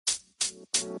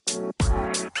Welcome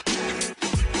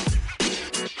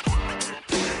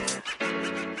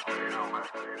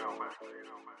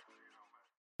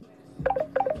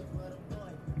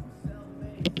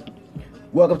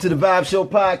to the Vibe Show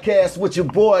Podcast with your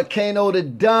boy Kano the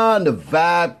Don, the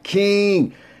Vibe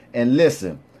King. And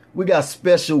listen, we got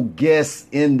special guests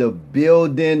in the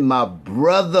building. My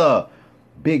brother,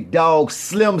 Big Dog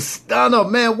Slim Stunner.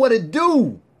 Man, what it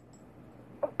do?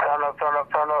 Turn up.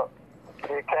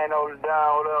 Big Kano the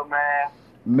Don, what up, man?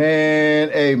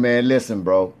 Man, hey, man, listen,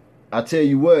 bro. I tell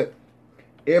you what,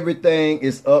 everything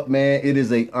is up, man. It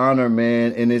is an honor,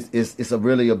 man. And it's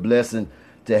really a blessing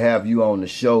to have you on the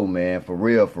show, man. For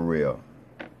real.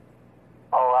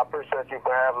 Oh, I appreciate you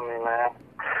for having me, man.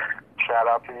 Shout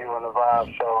out to you and the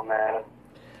Vibe Show, man.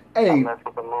 Hey, I mess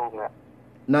with the movement.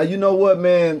 Now, you know what,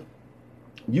 man?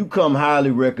 You come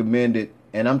highly recommended,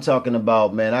 and I'm talking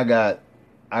about, man, I got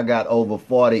over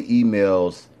 40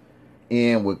 emails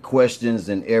in with questions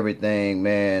and everything,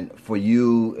 man, for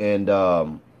you. And,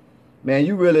 man,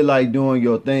 you really like doing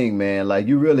your thing, man. Like,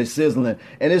 you really sizzling.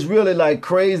 And it's really, like,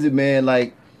 crazy, man,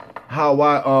 like,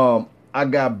 how I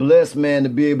got blessed, man, to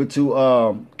be able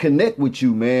to connect with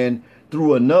you, man,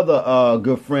 through another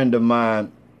good friend of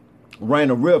mine,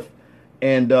 Raina Riff.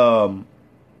 And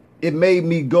it made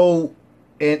me go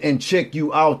and check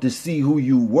you out to see who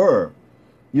you were.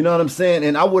 You know what I'm saying?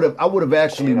 And I would have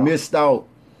actually missed out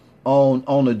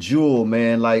on a jewel,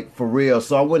 man, like, for real.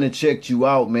 So I went and checked you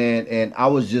out, man, and I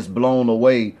was just blown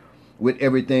away with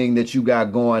everything that you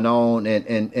got going on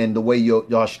and the way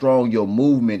how strong your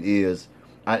movement is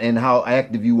and how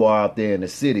active you are out there in the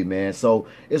city, man. So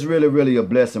it's really a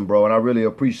blessing, bro, and I really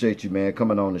appreciate you, man,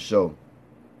 coming on the show.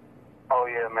 Oh,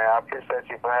 yeah, man, I appreciate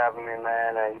you for having me,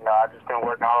 man. And, you know, I just been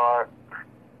working hard.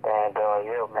 And,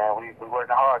 yeah, man, we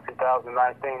working hard.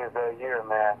 2019 is that year,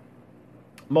 man.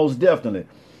 Most definitely.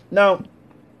 Now,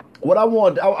 what I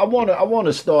want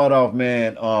to start off,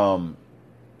 man,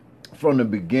 from the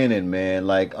beginning, man.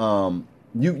 Like,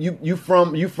 you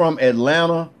from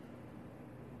Atlanta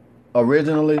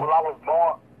originally? Originally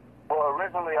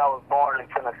I was born in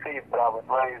Tennessee, but I was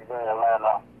raised in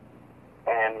Atlanta.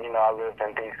 And, you know, I lived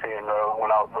in D.C.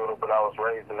 when I was little, but I was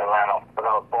raised in Atlanta, but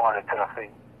I was born in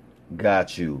Tennessee.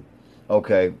 Got you.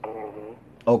 Okay. Mm-hmm.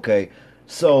 Okay.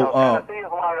 So, Tennessee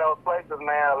is one of those places,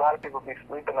 man. A lot of people be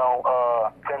sleeping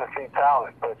on Tennessee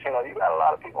talent, but you know, you got a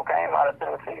lot of people came out of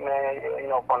Tennessee, man. You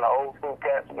know, from the old school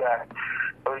cats, you got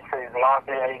 3 Six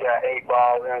Mafia, you got 8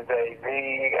 Ball,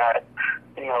 MJV, you got,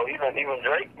 you know, even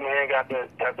Drake, man, got the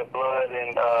blood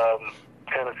in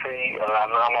Tennessee.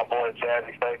 I know my boy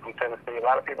Jazzy Faye from Tennessee. A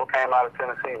lot of people came out of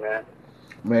Tennessee, man.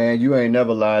 Man, you ain't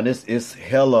never lying. It's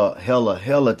hella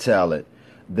talent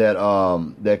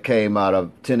that came out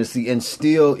of Tennessee and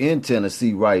still in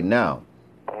Tennessee right now.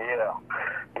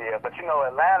 Yeah, but you know,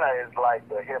 Atlanta is like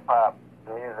the hip hop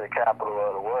music capital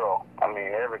of the world. I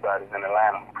mean, everybody's in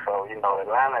Atlanta, so you know,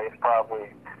 Atlanta is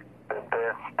probably the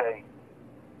best state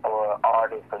for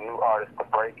a new artist to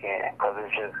break in, because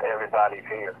it's just everybody's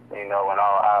here, you know, and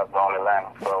all eyes on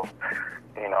Atlanta. So,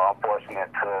 you know, I'm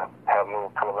fortunate to have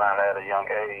moved to Atlanta at a young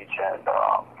age, and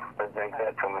it's been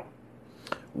good to me.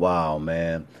 Wow,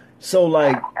 man. So,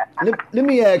 like, let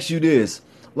me ask you this.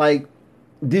 Like,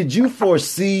 did you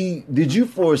foresee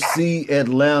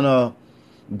Atlanta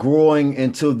growing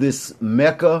into this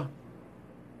mecca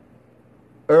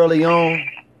early on?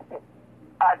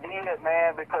 I did,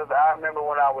 man, because I remember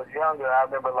when I was younger, I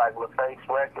remember, like, LaFace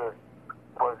Records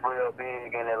was real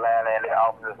big in Atlanta, and the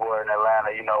offices were in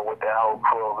Atlanta, you know, with that whole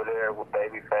crew over there with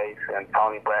Babyface and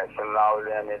Tony Braxton and all of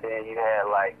them. And then you had,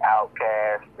 like,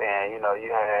 Outkast, and, you know,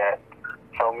 you had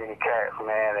so many cats,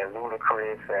 man, and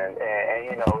Ludacris, and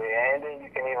you know, and then you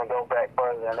can even go back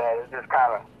further than that. It just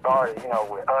kind of started, you know,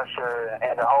 with Usher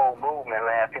and the whole movement,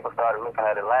 man. People started looking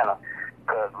at Atlanta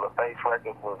because LaFace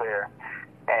Records was there,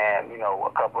 and, you know,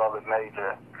 a couple other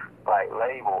major, like,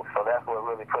 labels. So that's what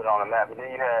really put it on the map. And then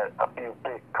you had a few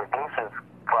big producers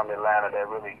from Atlanta that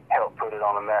really helped put it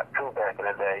on the map too back in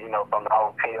the day, you know, from the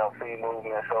whole TLC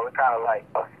movement. So it kind of like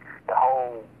the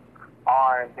whole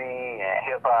R&B and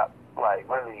hip-hop, like,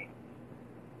 really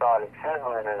started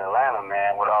sizzling in Atlanta,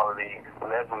 man, with all of these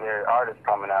legendary artists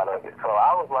coming out of it. So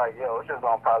I was like, yo, it's just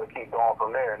gonna probably keep going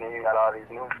from there. And then you got all these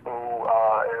new school,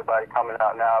 everybody coming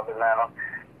out now of Atlanta.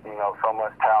 You know, so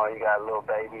much talent. You got Lil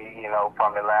Baby, you know,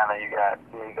 from Atlanta. You got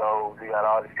Migos. You got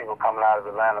all these people coming out of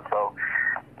Atlanta. So,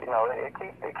 you know, it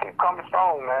keep coming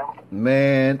strong, man.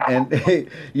 Man, and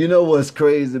you know what's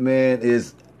crazy, man,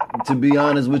 is, to be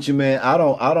honest with you, man, I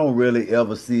don't really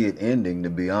ever see it ending,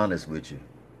 to be honest with you.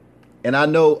 And I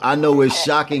know it's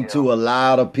shocking to a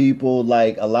lot of people,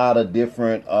 like a lot of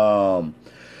different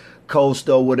coast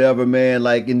or whatever, man,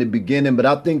 like in the beginning. But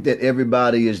I think that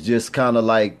everybody is just kind of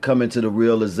like coming to the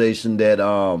realization that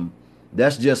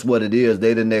that's just what it is.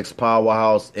 They the next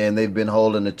powerhouse, and they've been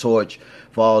holding the torch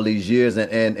for all these years,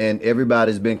 and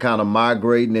everybody's been kind of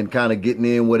migrating and kind of getting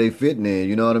in where they fitting in.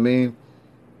 You know what I mean?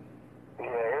 Yeah,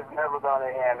 it's never gonna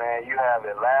end, man. You have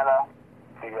Atlanta,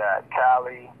 you got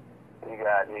Cali, you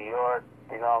got New York.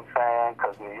 You know what I'm saying?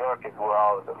 Because New York is where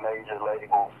all of the major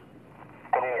labels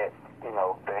head, the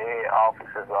head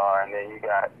offices are, and then you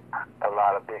got a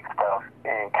lot of big stuff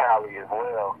in Cali as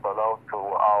well. So those two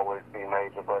will always be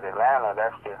major. But Atlanta,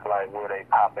 that's just like where they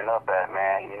popping up at,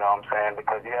 man. You know what I'm saying?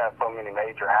 Because you have so many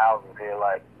major houses here,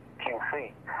 like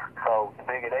QC. So the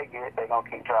bigger they get, they're going to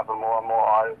keep dropping more and more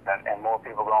artists, and more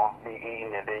people going to be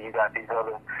eating. And then you got these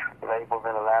other labels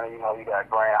in Atlanta. You got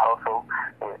Grand Hustle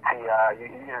with T.I. You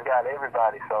just got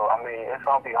everybody. So, I mean, it's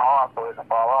going to be hard for it to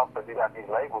fall off because you got these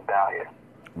labels down here.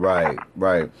 Right.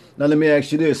 Now let me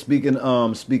ask you this. Speaking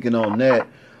on that,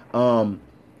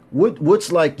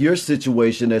 what's like your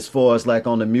situation as far as like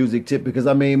on the music tip? Because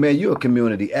I mean, man, you're a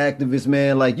community activist,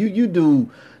 man. Like you do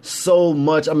so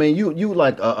much. I mean, you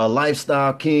like a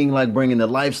lifestyle king, like bringing the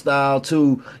lifestyle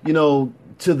to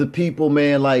to the people,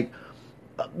 man. Like,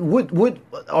 what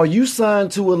are you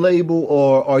signed to a label,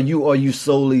 or are you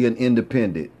solely an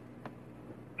independent?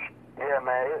 Yeah,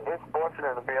 man, it's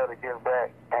fortunate to be able to give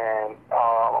back, and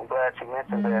I'm glad you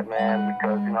mentioned that, man,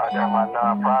 because I got my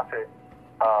nonprofit,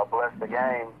 Bless the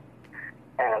Game,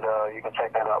 and you can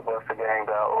check that out,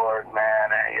 blessthegame.org,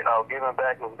 man. And giving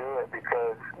back is good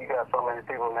because you got so many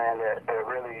people, man, that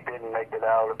really didn't make it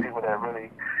out, or people that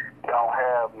really don't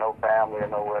have no family or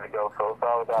nowhere to go. So it's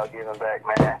all about giving back,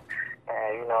 man.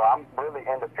 And I'm really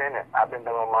independent. I've been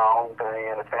doing my own thing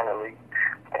independently.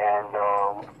 And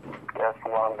that's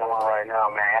what I'm doing right now,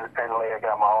 man. Independently, I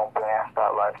got my own plan,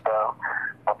 Start Lifestyle.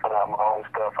 I put out my own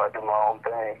stuff. I do my own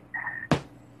thing.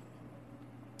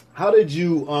 How did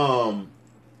you,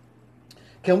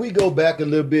 can we go back a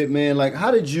little bit, man? Like,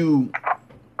 how did you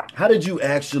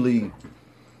actually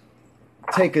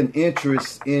take an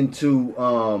interest into,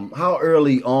 how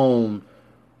early on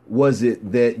was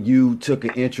it that you took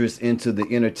an interest into the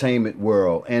entertainment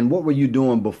world? And what were you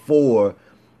doing before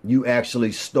you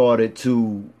actually started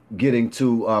to getting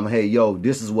to, hey, yo,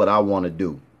 this is what I want to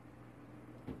do?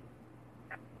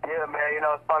 Yeah, man,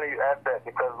 it's funny you asked that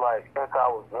because, like, since I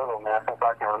was little, man, since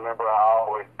I can remember, I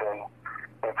always been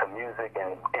into music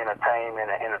and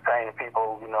entertainment and entertaining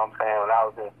people, you know what I'm saying? When I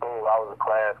was in school, I was a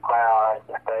class clown. I used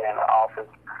to stay in the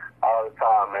office all the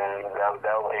time, man. That was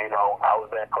I was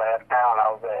that class clown. I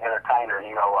was that entertainer.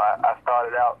 I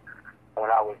started out when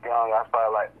I was young. I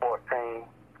started like 14.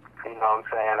 You know what I'm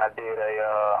saying? I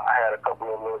had a couple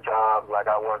of little jobs. Like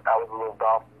I was a little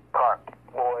golf cart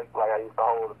boy. Like I used to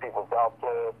hold the people's golf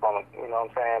clubs you know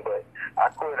what I'm saying? But I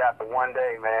quit after one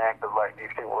day, man, because like these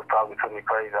people was talking to me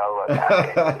crazy. I was like, I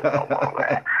can't do this no more,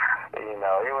 man.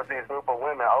 It was this group of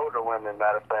women, older women,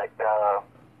 matter of fact,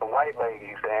 some white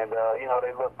ladies, and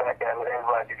they looked back at me. They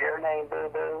was like, "Is your name Boo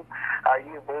Boo? Are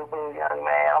you Boo Boo, young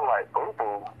man?" I'm like, "Boo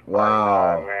Boo."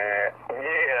 Wow. Like, man,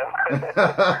 yeah.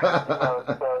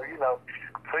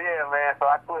 So yeah, man. So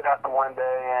I quit after one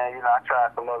day, and I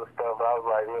tried some other stuff. I was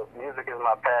like, look, music is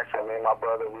my passion. Me and my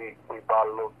brother, we bought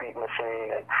a little beat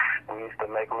machine, and we used to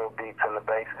make little beats in the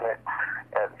basement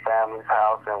at the family's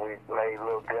house, and we made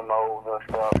little demos and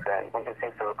stuff, and we just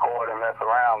used to record and mess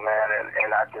around, man,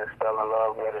 and I just fell in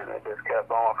love with it, and it just kept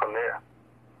going from there.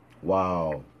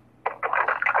 Wow.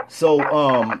 So,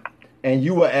 and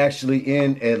you were actually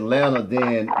in Atlanta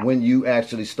then when you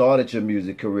actually started your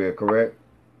music career, correct?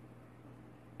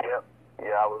 Yep.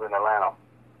 Yeah, I was in Atlanta.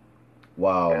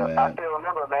 Wow, yeah, man. I still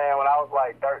remember, man, when I was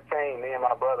like 13, me and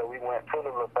my brother, we went to the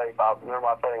LaFace office. Remember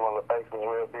I told you when LaFace was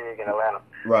real big in Atlanta?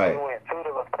 Right. We went to the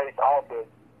LaFace office,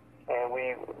 and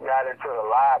we got into the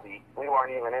lobby. We weren't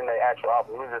even in the actual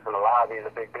office. We were just in the lobby of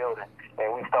the big building.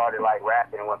 And we started, like,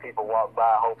 rapping. When people walked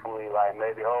by, hopefully, like,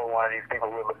 maybe, one of these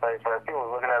people with LaFace rap. People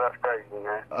was looking at us crazy,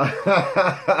 man.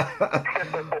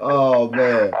 Oh,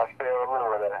 man. I still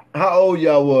remember that. How old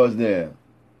y'all was then?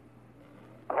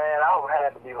 Man, I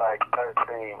had to be like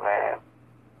 13, man.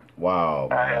 Wow,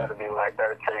 man. I had to be like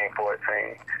 13,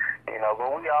 14.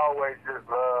 But we always just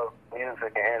love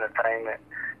music and entertainment,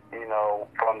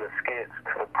 from the skits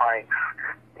to the pranks,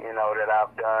 that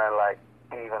I've done, like,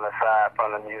 even aside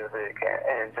from the music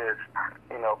and just,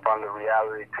 from the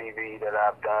reality TV that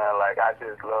I've done. Like, I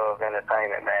just love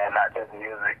entertainment, man, not just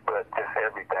music, but just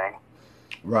everything.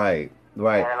 Right. And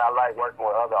I like working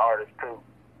with other artists, too,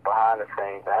 behind the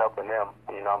scenes and helping them,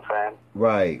 you know what I'm saying?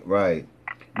 Right.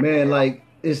 Man, like,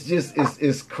 it's just,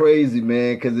 it's crazy,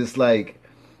 man, because it's like,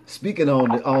 speaking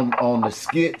on the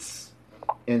skits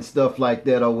and stuff like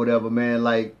that or whatever, man.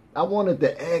 Like, I wanted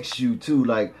to ask you too.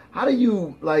 Like, how do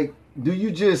you like? Do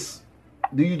you just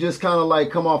kind of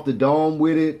like come off the dome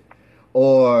with it,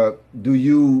 or do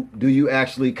you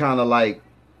actually kind of like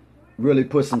really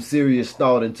put some serious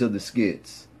thought into the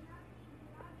skits?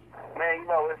 Man, you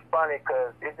know, it's funny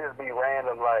because it just be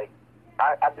random. Like,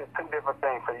 I do two different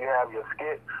things. So you have your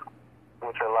skits,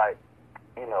 which are like,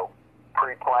 you know,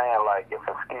 pre-planned, like it's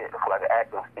a skit, it's like an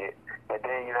acting skit. And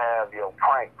then you have your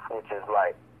pranks, which is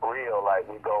like real, like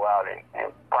we go out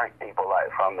and prank people,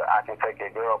 like from the I Can Take Your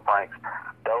Girl pranks.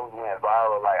 Those went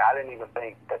viral. Like, I didn't even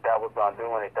think that was going to do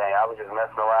anything. I was just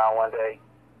messing around one day,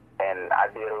 and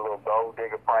I did a little gold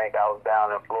digger prank. I was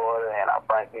down in Florida, and I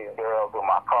pranked these girls with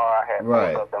my car. I had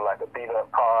Right. pulled up in like a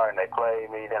beat-up car, and they played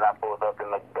me. Then I pulled up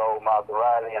in the gold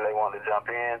Maserati, and they wanted to jump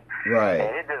in. Right.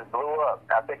 And it just blew up.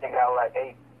 I think it got like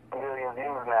 8 million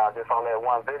views now just on that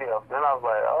one video. Then I was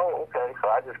like, oh, okay. So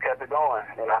I just kept it going.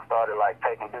 And I started like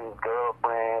taking dudes'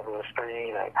 girlfriends in the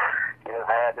street and just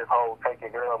had this whole take your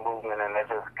girl movement, and it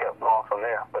just kept going from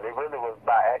there. But it really was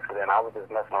by accident. I was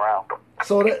just messing around.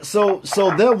 So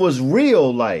that was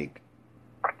real, like.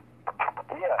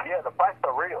 Yeah, the fights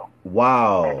are real.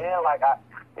 Wow. And then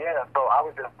so I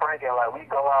was just pranking. Like, we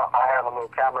go out, I have a little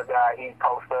camera guy, he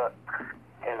posts up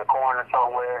in the corner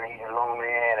somewhere, and he zoom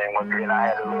in, and I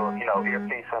had a little,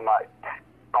 earpiece on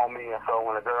me, and so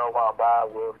when the girl walked by,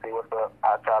 we'll see what's up.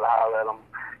 I try to holler at them.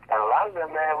 And a lot of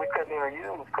them, man, we couldn't even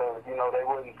use because, they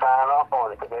wouldn't sign off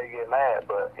on it because they get mad,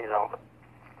 but,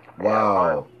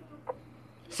 Wow.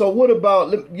 So what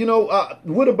about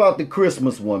the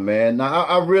Christmas one, man? Now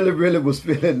I really, really was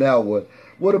feeling that one.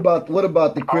 What about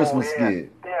the Christmas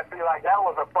skit? Yeah, see, like, that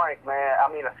was a prank, man. I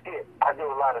mean, a skit. I do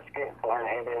a lot of skits,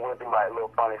 and then we'll do, like,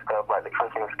 little funny stuff, like the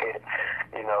Christmas skit.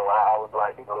 I was,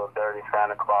 like, a little dirty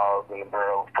Santa Claus, and the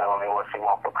girl was telling me what she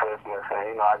wants for Christmas,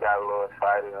 and, I got a little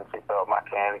excited, and she thought my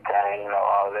candy cane,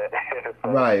 all that.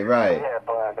 So, Right. we had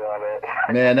fun doing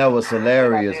that. Man, that was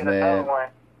hilarious, man. I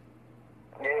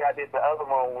did the other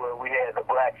one where we had the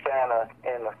Black Santa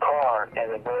in the car,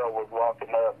 and the girl was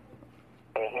walking up,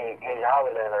 and he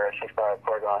hollered at her, and she started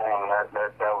twerking on him.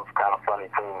 That was kind of funny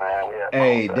too, man.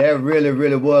 Hey, that really,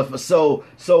 really was. So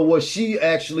was she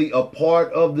actually a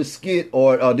part of the skit,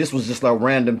 or this was just a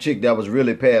random chick that was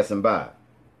really passing by?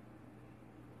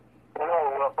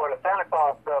 Well, for the Santa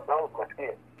Claus stuff, those were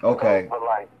skits. Okay. Those were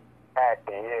like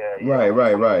acting, yeah.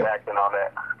 Right. Acting on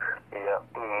that. Yeah.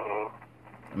 Mm-hmm.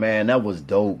 Man, that was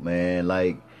dope, man.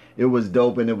 Like, it was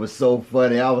dope, and it was so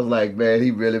funny. I was like, man,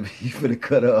 he finna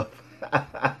cut up.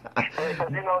 Because,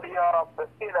 the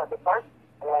skit, the first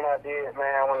one I did,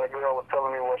 man, when the girl was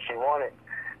telling me what she wanted,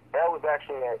 that was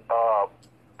actually an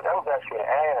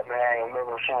ad, man. I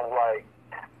remember she was like,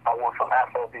 I want some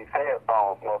Afrobeat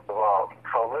headphones, most of all.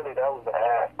 So really, that was the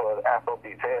ad for the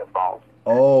Afrobeat headphones.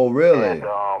 Oh, really? And,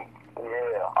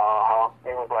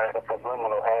 it was like a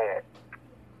subliminal ad.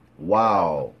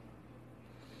 Wow.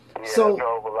 Yeah, So, it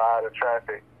drove a lot of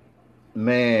traffic.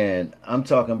 Man, I'm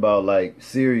talking about like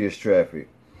serious traffic.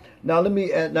 Now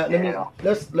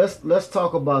let's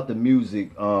talk about the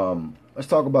music. Let's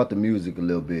talk about the music a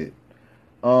little bit.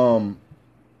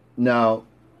 Now,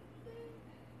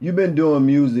 you've been doing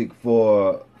music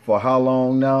for how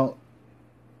long now?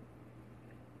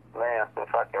 Man, since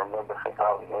I can remember, since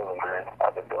I was little, man,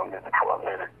 I've been doing music for a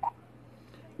minute.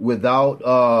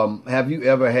 Have you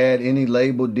ever had any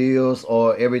label deals,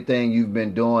 or everything you've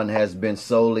been doing has been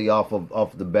solely off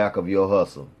the back of your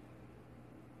hustle?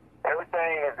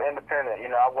 Everything is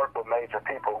independent. I work with major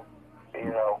people,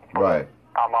 Right.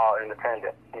 I'm all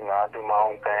independent. I do my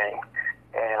own thing.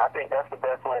 And I think that's the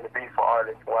best way to be for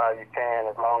artists while you can,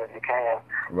 as long as you can.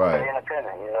 Right. Be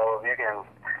independent. If you can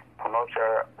promote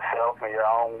yourself and your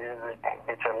own music and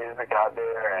get your music out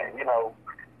there and,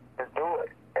 just do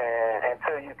it. And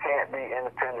until you can't be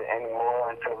independent anymore,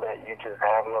 until that you just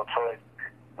have no choice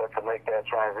but to make that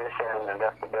transition, and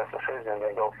that's the best decision,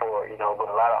 then go for it. But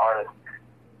a lot of artists,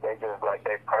 they just like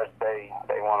they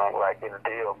want to like get a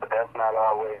deal, but that's not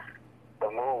always the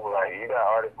move. Like, you got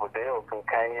artists with deals who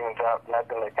can't even drop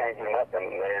nothing, they can't do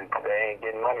nothing, and they ain't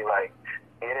getting money. Like,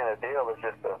 getting a deal is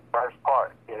just the first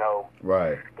part.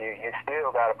 Right. You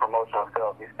still got to promote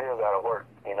yourself. You still got to work.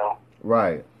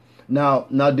 Right. Now,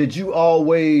 did you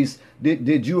always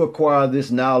did you acquire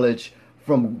this knowledge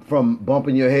from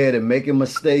bumping your head and making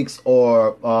mistakes,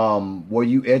 or were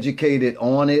you educated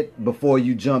on it before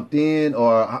you jumped in,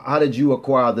 or how did you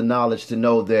acquire the knowledge to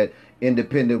know that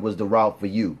independent was the route for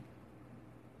you?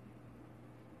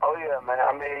 Oh yeah, man.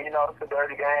 I mean, it's a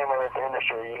dirty game in this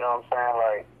industry. You know what I'm saying?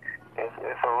 Like,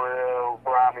 it's a real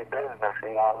grimy business.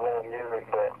 You know, I love music,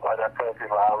 but like I tell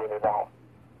people, I really don't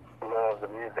love the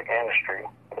music industry.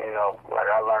 You know, like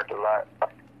I learned a lot.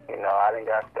 You know, I done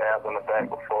got stabbed in the back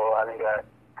before. I done got,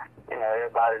 you know,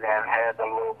 everybody done had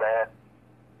them little bad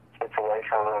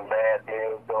situations and bad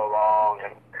deals go wrong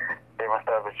and different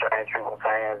stuff has changed people's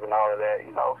hands and all of that,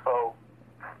 you know. So,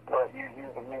 but you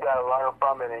gotta learn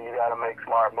from it and you gotta make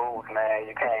smart moves, man.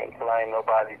 You can't blame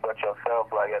nobody but yourself.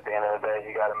 Like at the end of the day,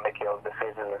 you gotta make your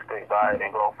decisions and stick by it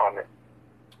and grow from it.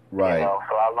 Right. You know,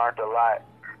 so I learned a lot,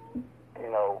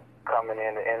 you know, coming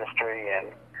in the industry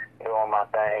and doing my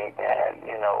thing, and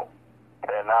you know,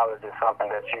 that knowledge is something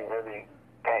that you really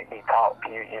can't be taught.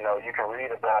 You know, you can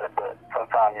read about it, but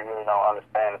sometimes you really don't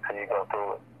understand it until you go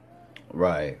through it.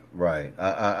 Right, right.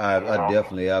 I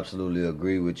definitely absolutely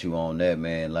agree with you on that,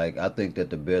 man. Like I think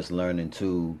that the best learning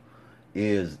tool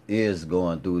is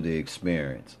going through the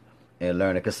experience and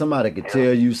learning, because somebody could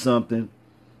tell you something,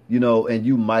 you know, and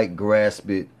you might grasp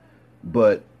it,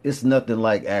 but it's nothing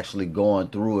like actually going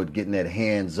through it, getting that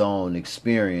hands-on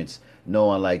experience,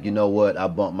 knowing like, you know what, I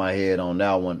bumped my head on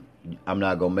that one. I'm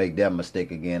not going to make that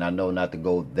mistake again. I know not to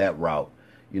go that route.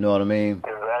 You know what I mean?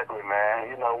 Exactly, man.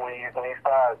 You know, when you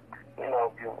start, you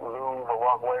know, you lose or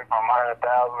walk away from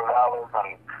 $100,000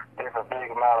 and different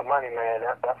big amount of money, man,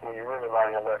 that's when you really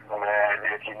learn your lesson, man,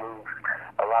 if you lose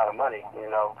a lot of money, you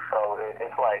know. So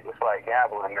it's like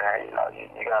gambling, man. You know,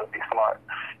 you got to be smart.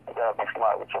 You got to be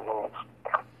smart with your moves.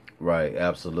 Right,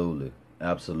 absolutely,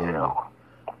 absolutely. You know?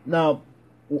 Now,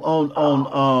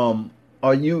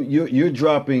 are you're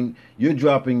dropping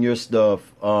your stuff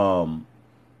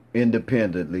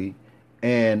independently,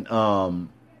 and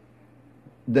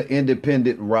the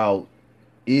independent route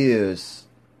is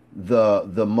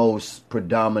the most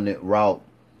predominant route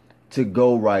to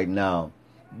go right now.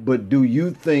 But do you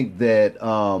think that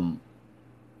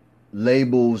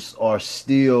labels are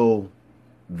still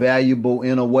valuable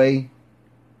in a way?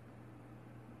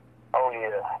 Oh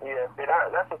yeah. See,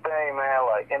 that's the thing, man.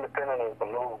 Like independent is the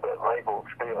move, but labels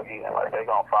still eating. Like they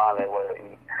gonna find their way to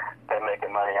eat. They're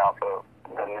making money off of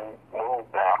the new move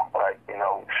now. Like, you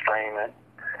know, streaming,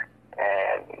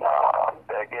 and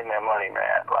they're getting their money,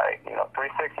 man. Like, you know,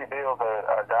 360 deals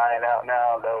are dying out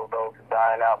now. Those are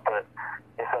dying out, but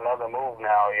it's another move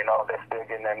now. You know, they're still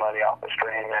getting their money off of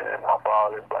streaming and off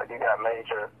all this. Like, you got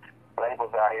major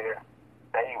labels out here.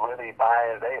 They really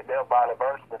buying. They'll buy the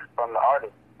verses from the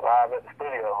artist live at the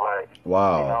studio. Like,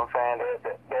 wow. You know what I'm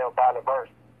saying? They'll buy the verse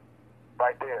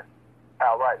right there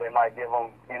outright. They might give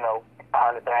them, you know,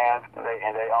 100 bands, and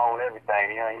they own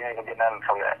everything. You know, you ain't gonna get nothing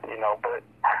from that. You know, but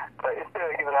it's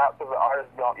still even out because the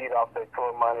artists gonna eat off their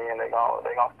tour money, and they gonna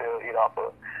still eat off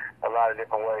of a lot of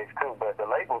different ways too. But the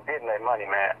labels getting their money,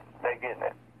 man. They getting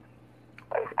it.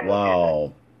 They still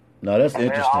wow. No, that's and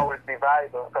interesting. they'll always be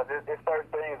valuable because there's certain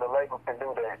things the labels can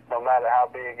do that no matter how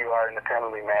big you are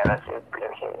independently, man.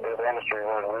 The industry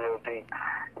runs real deep.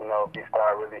 You know, if you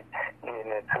start really getting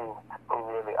into who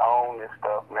really own this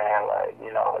stuff, man, like,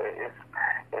 you know,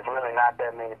 it's really not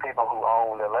that many people who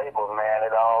own the labels, man.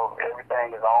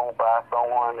 Everything is owned by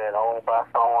someone and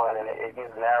it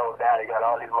gets narrowed down. You got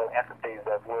all these little entities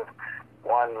that's with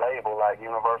one label, like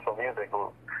Universal Music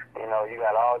Group. You know, you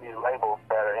got all these labels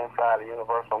that are inside the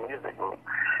Universal Music Group,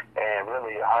 and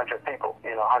really 100 people,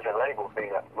 you know, 100 labels,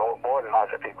 more than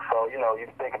 100 people. So, you know, you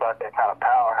think about that kind of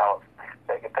powerhouse,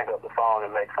 they can pick up the phone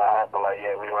and make something happen, like,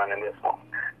 yeah, we running this one,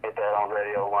 get that on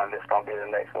Radio 1, this going to be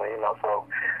the next one, you know. So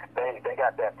they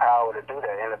got that power to do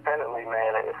that. Independently,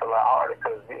 man, it's a lot harder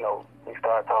because, you know, you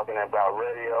start talking about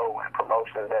radio and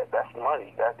promotions, that's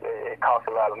money. It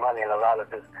costs a lot of money, and a lot of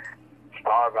this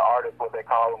starving artists, what they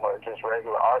call them, or just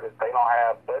regular artists, they don't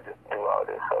have budget to do all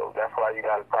this. So that's why you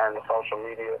got to turn to social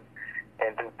media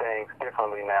and do things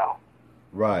differently now.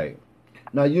 Right.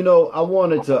 Now, you know, I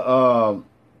wanted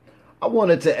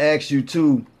to ask you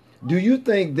too. Do you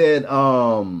think that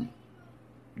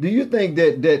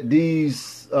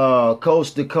these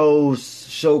coast to coast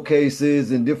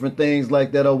showcases and different things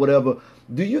like that or whatever,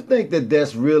 do you think that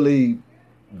that's really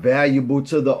valuable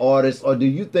to the artist, or do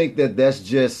you think that that's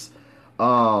just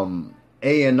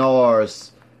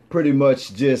A&Rs pretty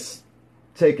much just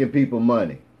taking people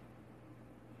money?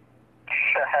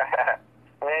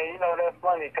 Man, you know, that's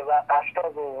funny because I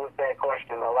struggle with that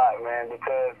question a lot, man,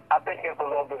 because I think it's a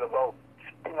little bit of both.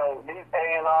 You know, these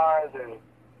A&Rs and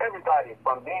everybody,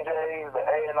 from DJs, the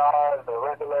A&Rs, the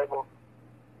record labels,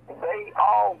 they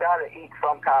all got to eat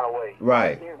some kind of way.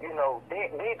 Right. You know,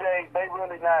 DJs, they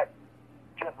really not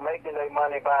just making their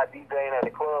money by DJing at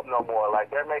the club no more. Like,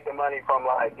 they're making money from,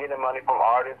 like, getting money from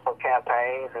artists for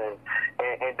campaigns and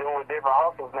doing different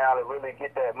hustles now to really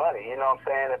get that money. You know what I'm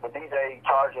saying? If a DJ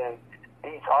charging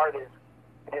each artist,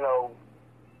 you know,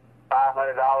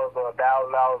 $500 or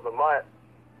 $1,000 a month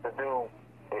to do,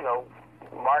 you know,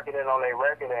 marketing on their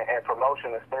record and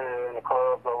promotion and spending it in the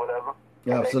clubs or whatever.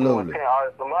 Absolutely. They 10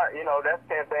 artists a month, you know, that's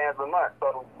 10 bands a month.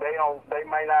 So they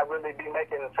may not really be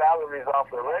making salaries off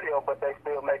the radio, but they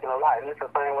still making a lot. And it's the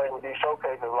same way with these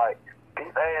showcases. Like, these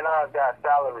A&Rs got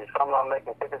salaries. Some of them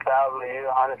making $50,000 a year,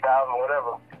 $100,000,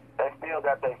 whatever. They still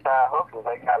got their side hustles.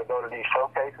 They got to go to these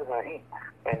showcases and eat.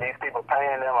 And these people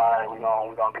paying them, all right, we're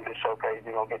going to do this showcase,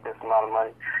 you're going to get this amount of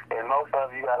money. And most of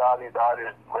you got all these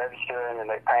artists registering, and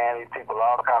they paying these people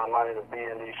all kind of money to be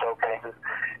in these showcases.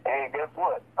 And guess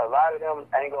what? A lot of them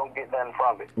ain't going to get nothing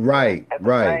from it. Right, At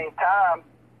the same time,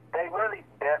 they really,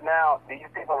 now, these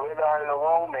people really are in the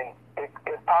room, and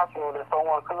it's possible that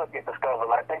someone could get discovered.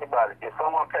 Like, think about it. If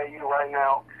someone pay you right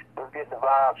now, let's get the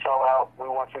Vibe show out, we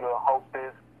want you to host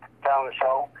this talent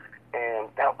show and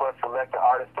help us select the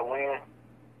artist to win.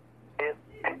 If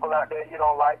people out there you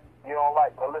don't like,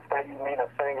 but let's say you meet a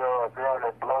singer or a girl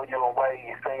that blow you away,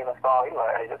 you're singing a song, you're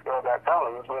like, hey, this girl got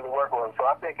talent, let's really work with her. So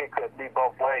I think it could be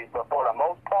both ways, but for the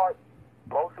most part,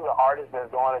 most of the artists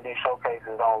that's going to these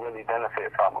showcases don't really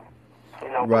benefit from them. You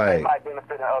know, but they might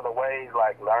benefit in other ways,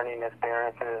 like learning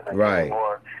experiences and getting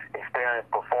more experience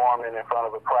performing in front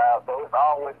of a crowd. So it's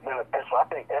always beneficial. I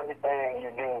think everything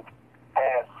you do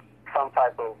has some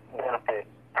type of benefit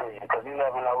to you, because you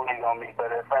never know who you're going to meet. But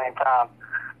at the same time,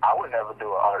 I would never do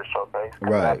an artist showcase.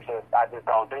 Right. I just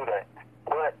don't do that.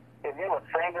 But if you're a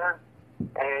singer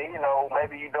and, you know,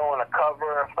 maybe you're doing a cover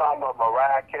or something, a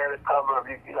Mariah Carey cover,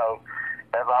 if you know,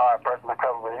 that's a hard person to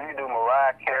cover. But if you do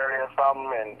Mariah Carey or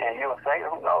something and you're a singer,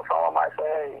 who knows, someone might say,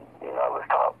 hey, you know, let's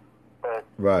talk. But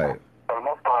right. For the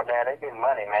most part, man, they getting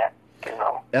money, man. You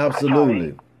know.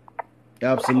 Absolutely.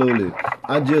 Absolutely.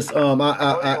 I just what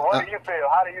do you feel?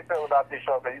 How do you feel about this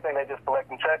show? You think they just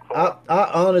collecting checks? Or?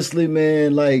 I honestly,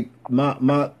 man, like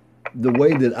the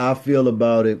way that I feel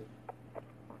about it,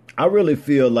 I really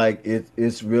feel like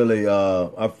it's really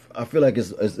I feel like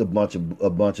it's a bunch of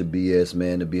BS,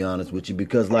 man, to be honest with you,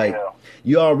 because like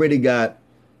you already got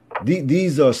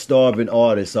these are starving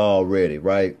artists already,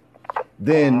 right?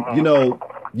 Then you know,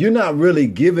 you're not really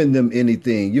giving them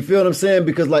anything. You feel what I'm saying?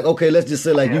 Because like, okay, let's just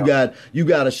say like you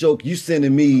got a show, you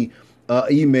sending me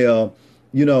email,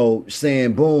 you know,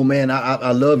 saying, boom, man,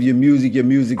 I love your music. Your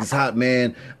music is hot,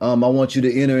 man. I want you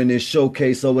to enter in this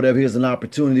showcase or whatever. Here's an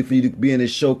opportunity for you to be in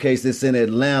this showcase. It's in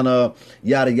Atlanta,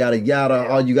 yada, yada, yada.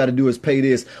 All you got to do is pay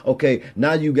this. Okay,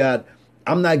 now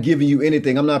I'm not giving you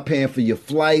anything. I'm not paying for your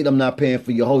flight. I'm not paying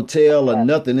for your hotel or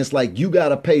nothing. It's like you got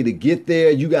to pay to get there.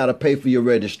 You got to pay for your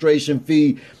registration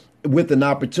fee with an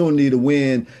opportunity to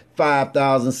win $5,000,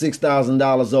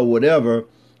 $6,000 or whatever.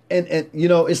 And you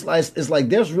know, it's like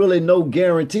there's really no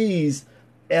guarantees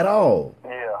at all. Yeah,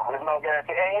 there's no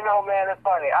guarantee. And you know, man, it's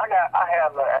funny. I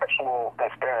have an actual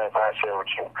experience I share with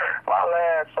you. My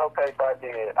last showcase I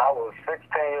did, I was 16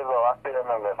 years old. I still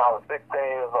remember this. I was 16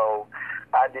 years old.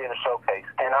 I did a showcase,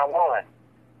 and I won.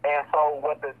 And so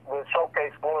what the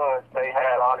showcase was, they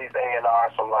had all these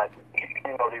A&Rs from, like,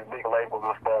 you know, these big labels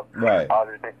and stuff. Right. All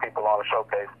these big people on the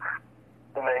showcase.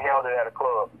 And they held it at a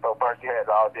club. So first you had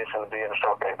the audition to be in the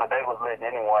showcase, but they was letting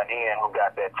anyone in who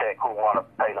got that check, who want to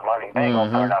pay the money. They ain't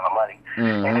going to turn down the money.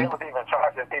 And they was even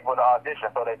charging people to audition.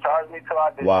 So they charged me to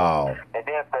audition. Wow. And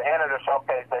then to enter the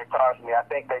showcase, they charged me, I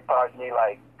think they charged me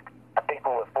like, I think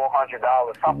it was $400,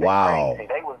 something crazy.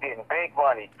 They was getting big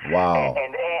money. Wow.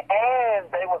 And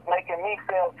they was making me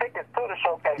sell tickets to the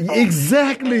showcase. So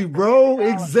exactly, bro.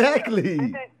 Exactly.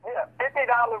 $50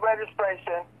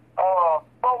 registration,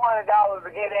 $400 to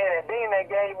get in, and then they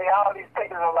gave me all these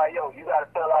tickets. I'm like, yo, you got to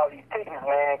sell all these tickets,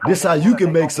 man. This how you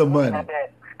can make some money.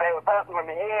 They were hustling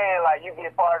me in, like, you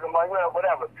get part of the money,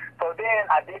 whatever. So then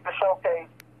I did the showcase.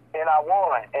 And I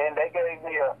won, and they gave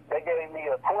me a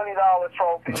 $20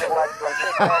 trophy, like some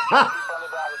 $600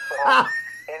 trophy,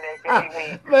 and they gave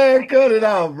me man, cut it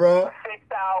out, bro. 6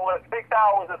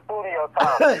 hours of studio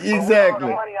time. Exactly. So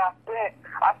the money I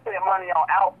spent money on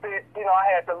outfits. You know,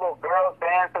 I had the little girls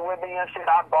dancing with me and shit.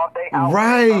 I bought their outfits.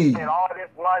 Right. I spent all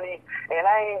this money, and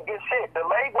I ain't get shit. The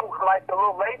label, like the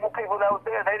little label people that was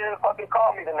there, they didn't fucking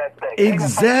call me the next day.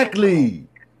 Exactly.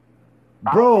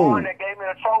 Bro, they gave me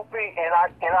a trophy, and I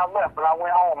left, and I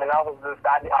went home, and I was just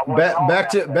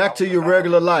I back to your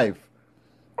regular life.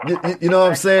 You know what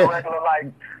I'm saying? Regular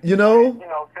life. You know,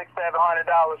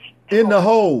 $600-$700 in the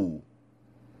hole,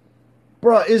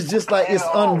 bro. It's just like it's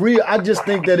unreal. I just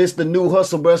think that it's the new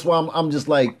hustle, bro. That's why I'm just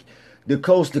like, the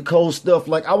coast to coast stuff.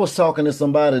 Like I was talking to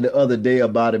somebody the other day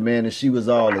about it, man, and she was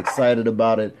all excited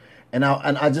about it. And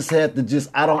I just had to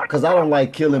because I don't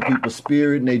like killing people's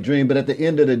spirit and their dream. But at the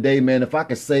end of the day, man, if I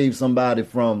could save somebody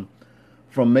from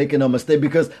making a mistake,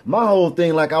 because my whole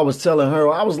thing, like I was telling her,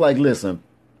 I was like, listen,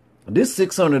 this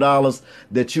 $600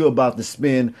 that you're about to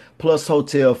spend, plus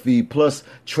hotel fee, plus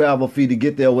travel fee to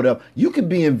get there, whatever, you could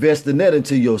be investing that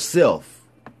into yourself.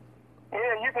 Yeah,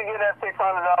 you can get that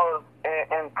 $600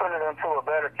 and put it into a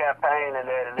better campaign and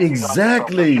that. And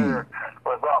exactly.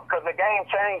 Because the game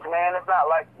changed, man. It's not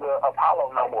like the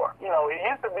Apollo no more. You know, it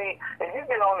used to be, if you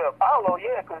get on the Apollo,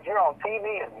 yeah, because you're on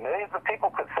TV and millions of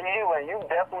people could see you, and you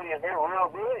definitely, if you're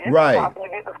real good, you right. can possibly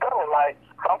get discovered. Like,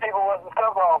 some people wasn't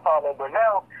discovered on Apollo, but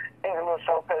now, these little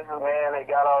showcases, man, they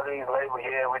got all these labels.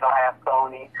 Yeah, we don't have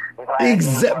Sony. We don't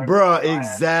have bruh,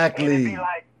 exactly.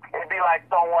 It'd be like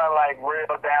someone like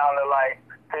real down to like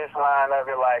fish line of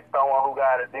it, like someone who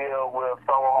got to deal with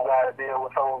someone who got to deal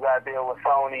with someone who got to deal with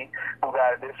Sony, who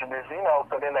got to distribute, you know.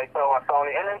 So then they throw in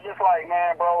Sony, and it's just like,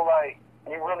 man, bro, like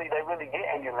they really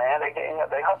getting you, man.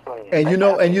 They hustling you.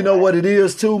 And you know what it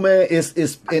is too, man.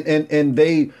 And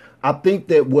they, I think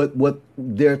that what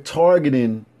they're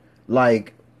targeting,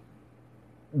 like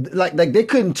they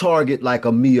couldn't target like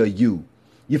a me or you.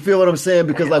 You feel what I'm saying?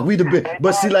 Because like we the big,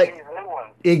 but see like.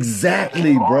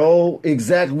 Exactly, bro.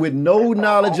 Exactly. With no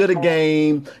knowledge of the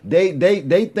game, they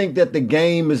think that the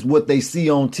game is what they see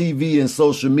on TV and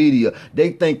social media.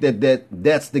 They think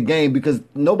that's the game, because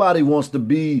nobody wants to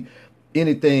be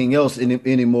anything else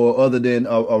anymore other than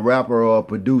a rapper or a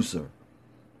producer.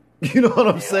 You know what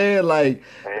I'm saying? Like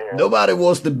nobody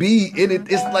wants to be in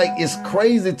it. It's like, it's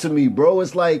crazy to me, bro.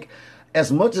 It's like,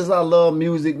 as much as I love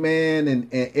music, man,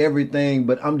 and everything,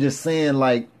 but I'm just saying,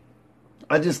 like,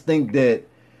 I just think that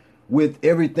with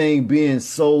everything being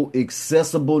so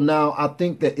accessible now, I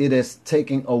think that it has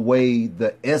taken away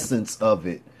the essence of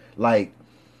it. Like,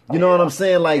 you know what I'm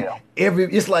saying? Like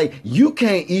it's like you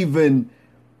can't even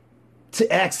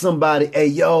to ask somebody, hey,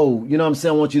 yo, you know what I'm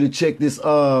saying? I want you to check this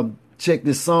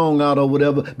song out or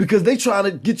whatever, because they trying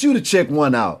to get you to check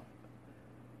one out.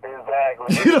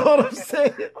 Exactly. You know what I'm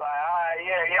saying? Like,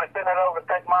 yeah, send it over,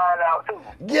 check mine out too.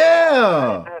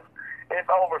 Yeah. It's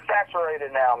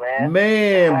oversaturated now, man.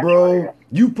 Man, bro,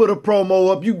 you put a promo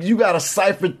up, you got to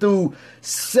cipher through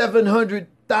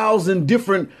 700,000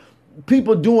 different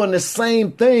people doing the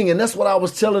same thing. And that's what I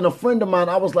was telling a friend of mine.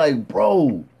 I was like,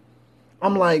 bro,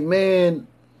 I'm like, man,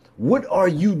 what are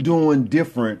you doing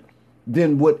different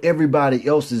than what everybody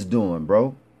else is doing,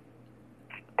 bro?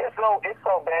 It's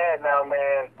so bad now,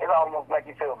 man. It almost make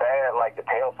you feel bad, like to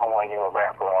tell someone you're a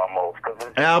rapper almost. Cause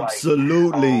it's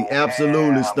absolutely, like,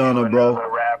 absolutely, Stunner, bro. A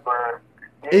rapper.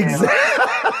 Yeah, exactly.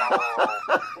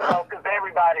 You know, because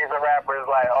everybody's a rapper. It's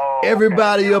like,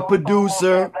 everybody okay, a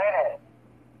producer.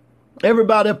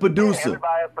 Everybody a producer. Yeah,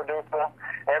 everybody a producer.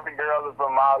 Every girl is a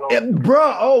model.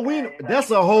 Bro,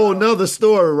 that's a whole nother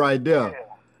story right there. Yeah.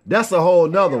 That's a whole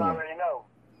nother one. Know.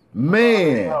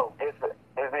 Man.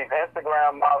 It's these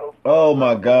Instagram models. Oh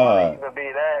my God. Either be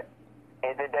that,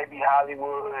 and then they be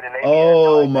Hollywood, and they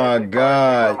oh my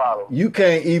God. You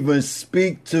can't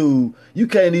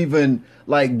even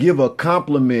like give a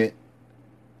compliment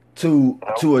to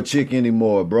a chick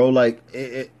anymore, bro. Like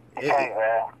you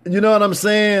know what I'm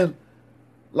saying?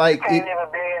 Like you can't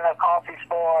even be in a coffee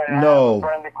store and have a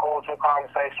friendly, cultural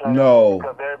conversation. No.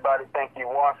 Because everybody think you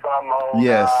want something.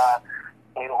 Yes.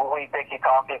 Who you think you're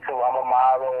talking to? I'm a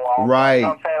model. Right. You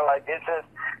know what I'm saying? Like, it's just,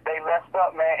 they messed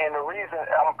up, man. And the reason,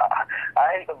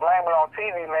 I hate to blame it on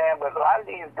TV, man, but a lot of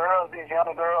these girls, these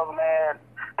young girls, man,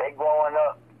 they growing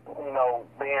up, you know,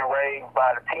 being raised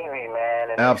by the TV,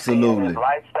 man. And absolutely. This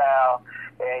lifestyle,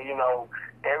 and, you know,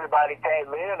 everybody can't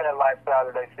live that lifestyle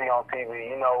that they see on TV,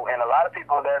 you know, and a lot of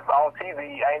people that's on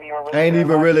TV ain't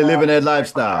even really living that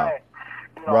lifestyle.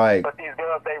 You know, right. But these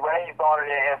girls, they raised on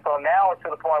it, and so now it's to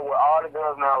the point where all the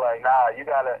girls now are like, nah, you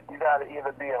gotta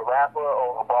either be a rapper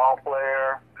or a ball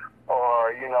player,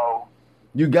 or you know.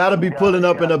 You gotta be pulling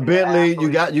up in a Bentley. You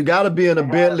gotta be in a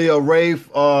Bentley or Wraith.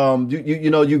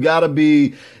 You gotta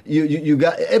be. You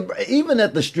got even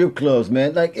at the strip clubs,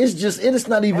 man. Like it's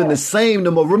not even the same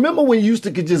no more. Remember when you used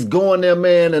to could just go in there,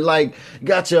 man, and like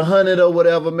got your 100 or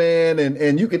whatever, man,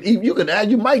 and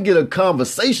you might get a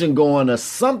conversation going or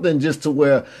something just to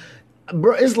where,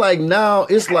 bro. It's like now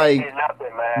it's like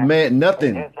nothing, man,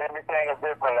 nothing. Everything is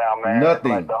different now, man.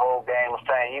 Nothing. Like the whole game was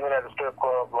changed. Even at the strip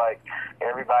club, like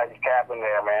everybody's capping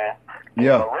there, man. Yeah. You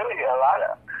know, really, a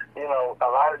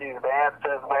lot of these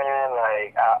dancers, man.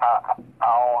 Like I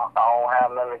don't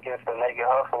have nothing against the naked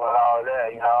hustle and all of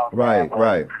that, you know. Right.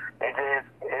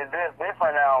 It's just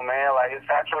different now, man. Like it's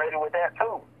saturated with that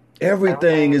too.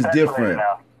 Everything is different.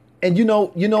 Now. And you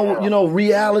know,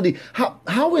 reality.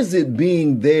 How is it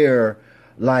being there?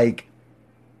 Like,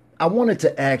 I wanted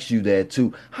to ask you that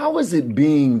too. How is it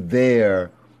being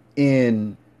there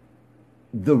in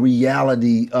the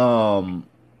reality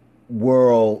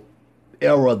world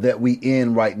era that we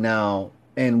in right now,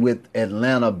 and with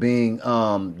Atlanta being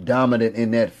dominant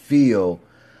in that field?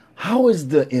 How is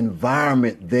the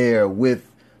environment there with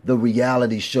the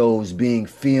reality shows being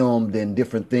filmed and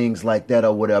different things like that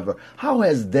or whatever? How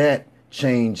has that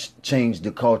changed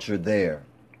the culture there?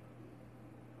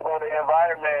 Well, the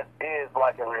environment is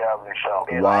like a reality show.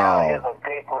 Wow. Atlanta is a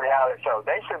big reality show.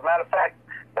 They should, matter of fact,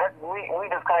 we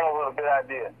just came up with a good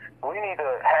idea. We need to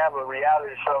have a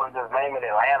reality show and just name it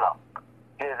Atlanta.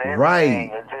 Just everything. Right.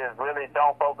 And just really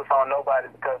don't focus on nobody,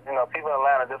 because, you know, people in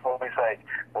Atlanta, this is what we say.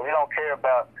 We don't care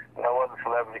about no other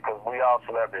celebrity, because we all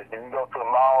celebrities. If you go to the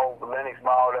mall, Lenox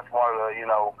Mall, that's one of the, you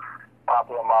know,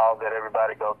 popular malls that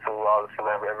everybody go to. All the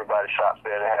celebrities, everybody shops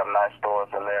there. They have nice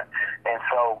stores in there. And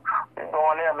so, you go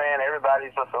in there, man,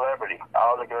 everybody's a celebrity.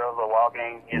 All the girls are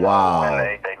walking, you know, and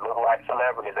they look like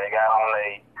celebrities. They got on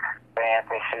their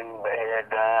fancy shoes, their hair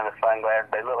done, the sunglasses.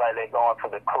 They look like they're going to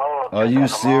the club. Are you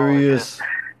serious?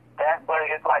 But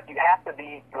it's like you have to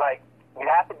be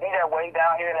that way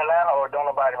down here in Atlanta, or don't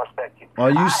nobody respect you.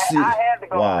 Are you serious? I had to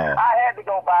go. Wow. I had to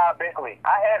go buy a Bentley.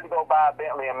 I had to go buy a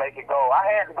Bentley and make it go. I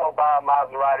had to go buy a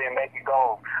Maserati and make it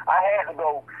go. I had to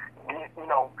go get, you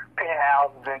know,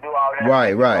 penthouses and do all that.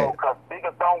 Right. Because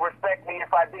niggas don't respect me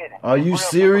if I didn't. Are you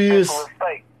serious?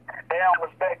 They don't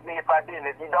respect me if I didn't.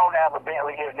 If you don't have a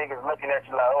Bentley here, niggas looking at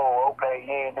you like, oh, okay,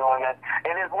 you ain't doing that.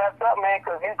 And it's messed up, man,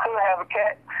 because you could have a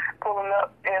cat pulling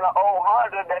up in an old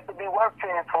Honda that could be worth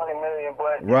 10, 20 million,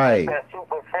 but that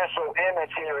superficial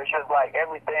image here is just like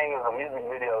everything is a music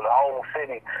video, the whole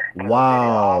city.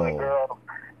 Wow. All the girls,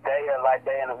 they are like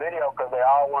they in the video because they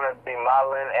all want to be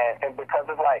modeling, and because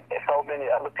it's like so many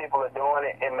other people are doing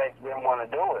it, it makes them want to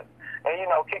do it. And, you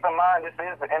know, keep in mind, this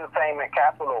is the entertainment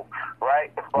capital, right?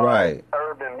 As far as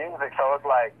urban music. So it's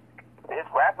like, it's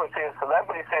rappers here,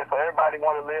 celebrities here, so everybody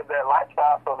want to live that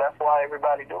lifestyle, so that's why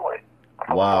everybody do it.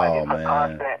 So wow, it's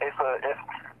man.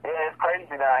 It's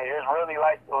crazy down here. It's really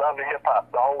like love and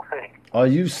hip-hop, the whole city. Are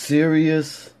you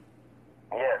serious?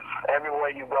 Yes.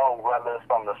 Everywhere you go, whether it's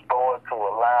from the store to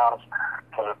a lounge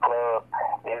to the club,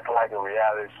 it's like a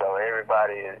reality show.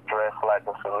 Everybody is dressed like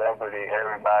a celebrity.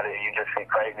 Everybody, you just see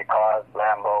crazy cars,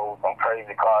 Lambos, and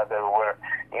crazy cars everywhere.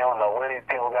 You don't know where these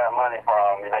people got money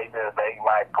from. They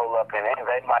might pull up in it.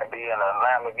 They might be in a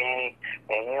Lamborghini,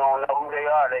 and you don't know who they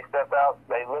are. They step out,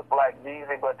 they look like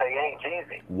Jeezy, but they ain't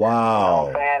Jeezy. Wow.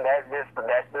 You know what I'm saying?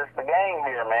 That's just the game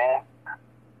here, man.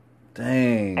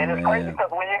 Dang, and it's crazy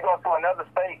because when you go to another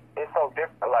state, it's so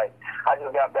different. Like, I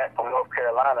just got back from North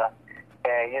Carolina,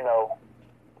 and, you know,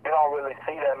 you don't really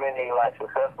see that many, like,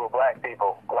 successful black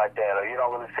people like that, or you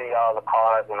don't really see all the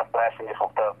cars and the flashiness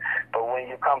and stuff. But when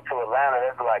you come to Atlanta,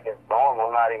 it's like it's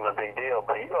normal, not even a big deal.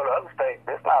 But you go to other states,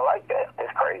 it's not like that.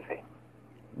 It's crazy.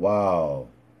 Wow.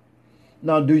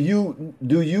 Now, do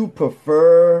you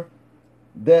prefer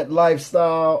that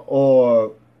lifestyle,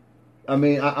 or... I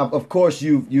mean, of course,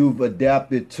 you've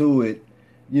adapted to it,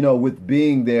 you know, with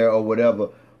being there or whatever.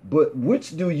 But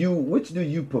which do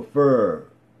you prefer?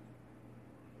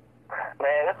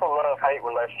 Man, it's a love-hate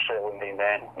relationship with me,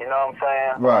 man. You know what I'm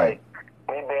saying? Right.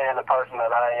 Like, me being the person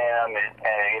that I am,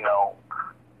 and you know,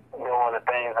 doing the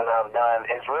things that I've done,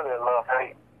 it's really a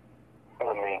love-hate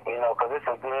with me. You know, because it's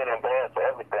a good and bad for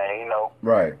everything. You know.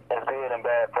 Right. It's good and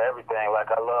bad for everything. Like,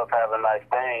 I love having nice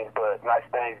things, but nice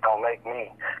things don't make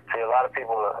me. See, a lot of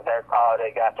people, that's all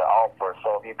they got to offer.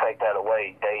 So if you take that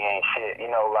away, they ain't shit. You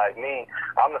know, like me,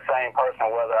 I'm the same person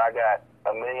whether I got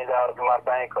 $1 million in my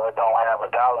bank or don't have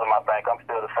 $1 in my bank. I'm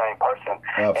still the same person.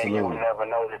 Absolutely. And you will never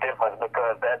know the difference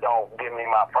because that don't give me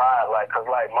my pride. Like, because,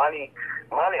 like, money,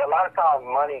 a lot of times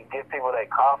money gives people their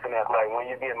confidence. Like,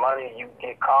 when you get money, you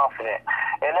get confident.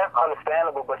 And that's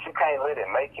understandable, but you can't let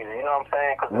it make you. You know what I'm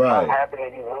saying? Because if something happens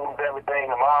and you lose everything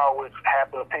tomorrow, which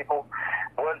happens to people,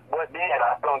 what then?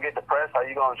 Are you going to get depressed? Are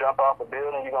you going to jump off a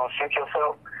building? You going to shoot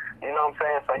yourself? You know what I'm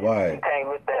saying? So you can't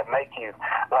let that make you.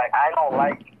 Like, I don't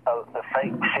like the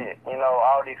fake shit. You know,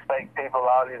 all these fake people,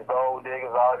 all these gold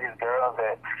diggers, all these girls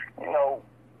that, you know,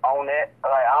 on that.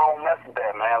 Like, I don't mess with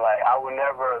that, man. Like, I would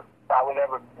never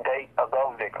date a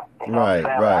gold digger. You know what I'm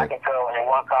saying? Like, I can tell in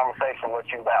one conversation what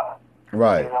you about.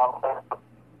 Right. You know what I'm saying?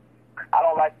 I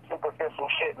don't like superficial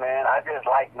shit, man. I just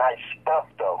like nice stuff,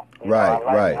 though. Right.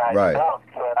 Stuff,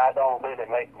 but I don't let it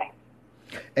make me.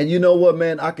 And you know what,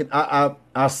 man?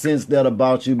 I sense that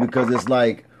about you because it's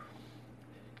like,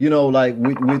 you know, like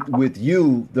with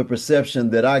you, the perception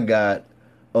that I got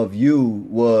of you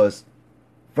was,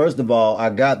 first of all, I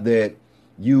got that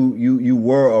you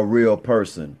were a real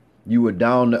person. You were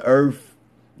down to earth.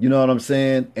 You know what I'm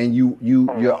saying? And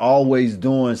you're always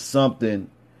doing something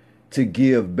to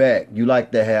give back. You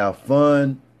like to have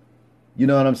fun. You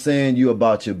know what I'm saying? You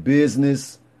about your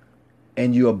business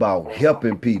and you about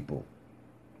helping people.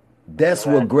 That's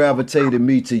what gravitated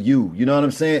me to you. You know what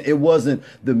I'm saying? It wasn't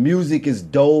the music is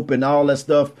dope and all that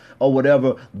stuff or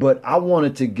whatever, but I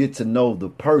wanted to get to know the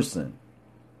person.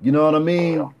 You know what I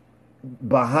mean?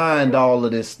 Behind all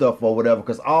of this stuff or whatever,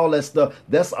 because all that stuff,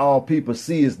 that's all people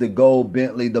see is the gold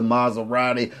Bentley, the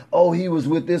Maserati. Oh, he was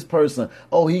with this person.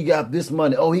 Oh, he got this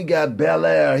money. Oh, he got Bel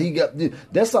Air. He got this.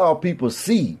 That's all people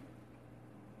see.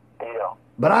 Yeah.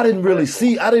 But I didn't really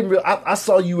see. I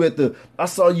saw you I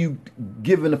saw you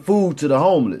giving the food to the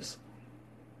homeless.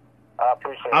 I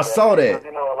appreciate that. I saw that.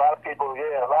 Because, a lot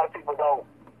of people don't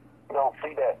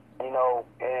see that,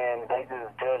 and they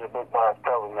just judge a book by its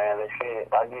cover, man. They see it.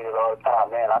 I get it all the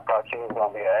time, man. I thought you was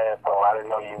gonna be an asshole. I didn't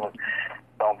know you was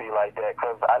gonna be like that.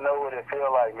 Cause I know what it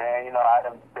feel like, man. I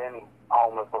done been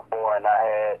homeless before, and I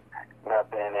had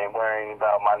nothing, and worrying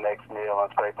about my next meal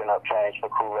and scraping up change for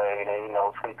Kool-Aid, and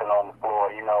sleeping on the floor.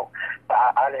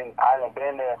 I didn't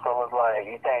been there, so it's like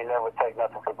you can't never take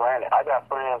nothing for granted. I got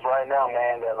friends right now,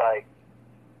 man, that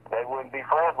they wouldn't be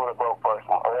friends with a broke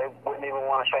person, or they wouldn't even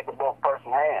want to shake a broke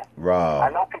person's hand. Right. I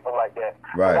know people like that.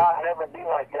 Right. But I'll never be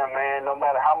like them, man, no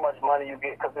matter how much money you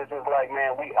get, because it's just like,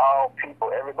 man, we all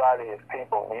people. Everybody is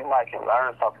people. You might can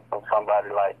learn something from somebody.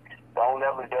 Like, don't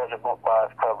ever judge a book by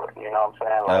its cover. You know what I'm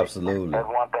saying? Like, absolutely. That's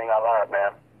one thing I learned,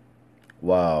 man.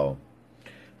 Wow.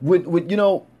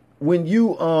 When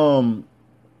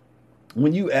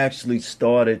you actually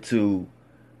started to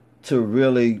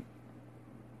really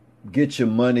get your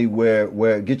money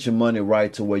get your money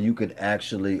right to where you could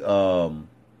actually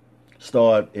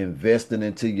start investing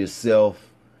into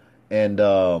yourself and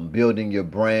building your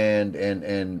brand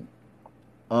and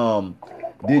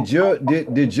did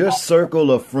your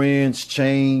circle of friends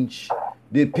change?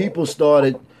 Did people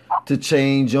started to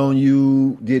change on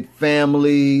you? Did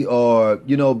family or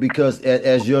because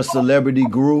as your celebrity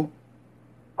grew?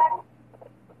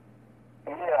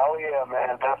 Yeah,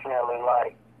 man, definitely.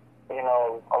 Like,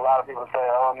 a lot of people say,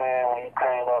 oh, man, when you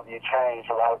came up, you changed.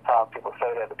 A lot of times people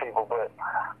say that to people, but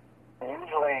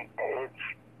usually it's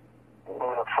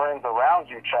the friends around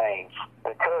you change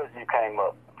because you came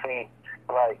up. See,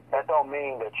 like, that don't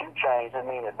mean that you changed. It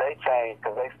means that they changed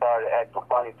because they started acting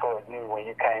funny towards you when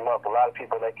you came up. A lot of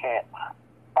people, they can't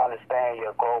understand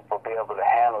your growth or be able to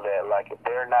handle that. Like, if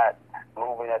they're not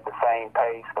moving at the same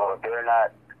pace or if they're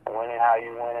not winning how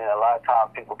you winning, a lot of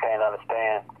times people can't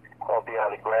understand or be able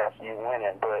to grasp you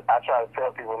winning. But I try to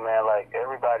tell people, man, like,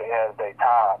 everybody has their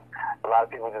time. A lot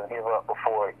of people just give up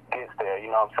before it gets there.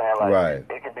 You know what I'm saying? Like, right.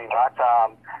 It could be my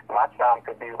time. My time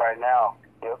could be right now.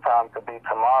 Your time could be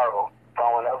tomorrow.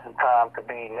 Someone else's time could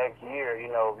be next year.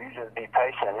 You just be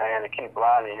patient, man, and keep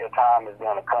grinding. Your time is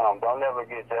going to come. Don't ever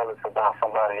get jealous about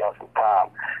somebody else's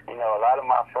time. A lot of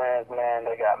my friends, man,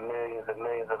 they got millions and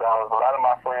millions of dollars. A lot of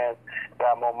my friends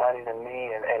got more money than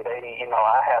me, and they,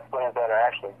 I have friends that are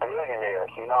actually billionaires.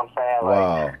 You know what I'm saying?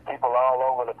 Wow. Like, people all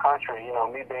over the country.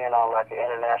 Me being on, like, an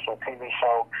international TV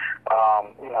show,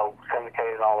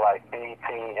 syndicated on, like, BET,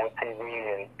 MTV,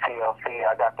 and TLC.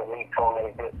 I got to meet so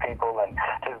many good people, and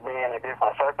just being in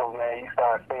different circles, man, you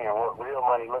start seeing what real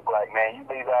money look like, man. You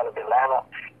leave out of Atlanta,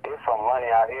 there's some money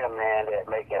out here, man, that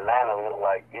make Atlanta look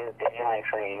like you ain't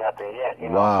seen nothing yet. You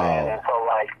know what I'm saying? And so,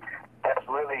 like, that's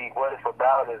really what it's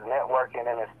about, is networking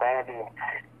and expanding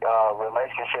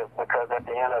relationships, because at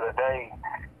the end of the day,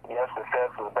 your success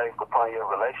is based upon your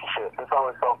relationships. It's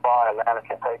only so far Atlanta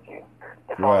can take you.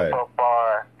 It's only so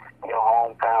far your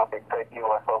hometown can take you,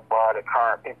 or so far the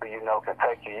current people can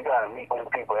take you. You got to meet new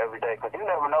people every day, because you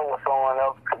never know what someone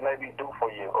else could maybe do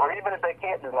for you. Or even if they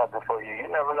can't do nothing for you, you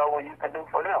never know what you can do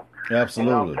for them. Absolutely.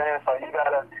 You know what I'm saying? So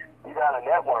you gotta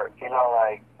network.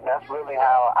 Like, that's really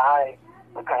how I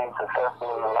became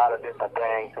successful in a lot of different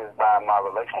things, is by my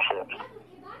relationships.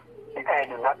 You can't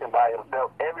do nothing by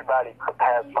yourself. Everybody could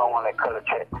have someone that cut a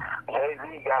check.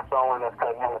 Jay-Z got someone that's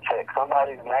cutting him a check.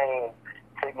 Somebody's name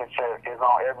signature is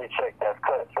on every check that's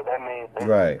cut. So that means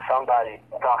that somebody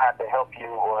gonna have to help you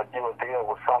or do a deal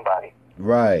with somebody.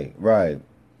 Right.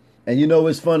 And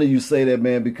it's funny you say that,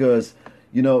 man, because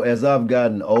as I've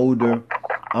gotten older,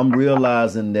 I'm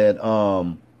realizing that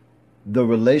the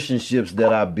relationships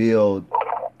that I build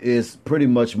is pretty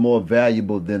much more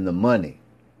valuable than the money.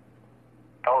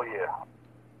 Oh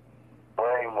yeah,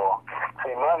 way more.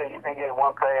 See, money, you can get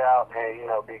one payout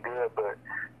and be good, but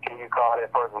can you call that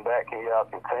person back? Can y'all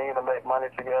continue to make money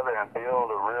together and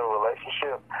build a real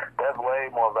relationship? That's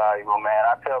way more valuable, man.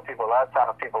 I tell people, a lot of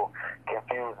times people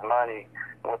confuse money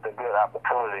with a good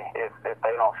opportunity. If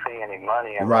they don't see any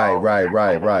money involved, Right.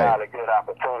 it's not a good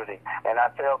opportunity. And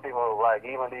I tell people, like,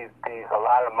 even these a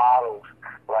lot of models,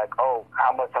 like, oh,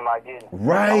 how much am I getting?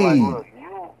 Right. I'm like,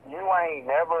 look, you ain't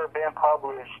never been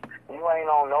published. You ain't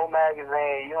on no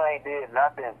magazine. You ain't did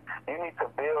nothing. You need to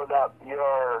build up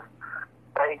your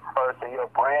face first and your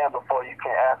brand before you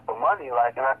can ask for money.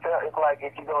 Like, and I tell, it's like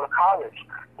if you go to college,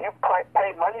 you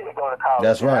pay money to go to college.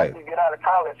 That's right. After you get out of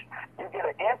college, you get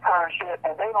an internship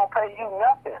and they don't pay you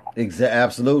nothing.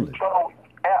 Absolutely. So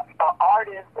an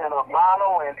artist and a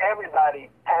model and everybody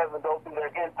has to go through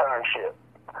their internship.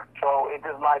 So it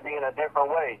just might be in a different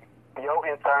way. Your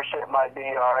internship might be,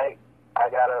 all right, I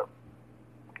gotta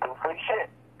do free shit.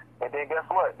 And then guess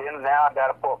what? Then now I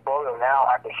got a portfolio. Now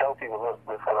I can show people, look,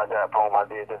 this is what I got a poem, I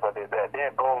did this, I did that.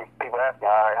 Then boom, people ask me,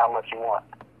 all right, how much you want?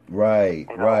 Right,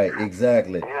 you know? right,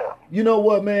 exactly. Yeah. You know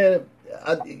what, man?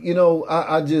 I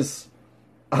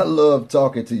love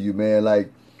talking to you, man.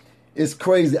 Like, it's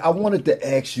crazy. I wanted to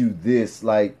ask you this.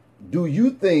 Like, do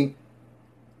you think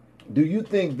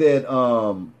that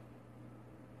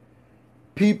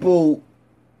people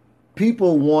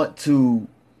want to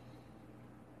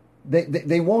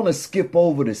they want to skip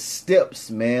over the steps,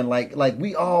 man? Like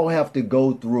we all have to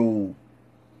go through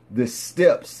the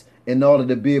steps in order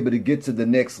to be able to get to the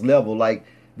next level. Like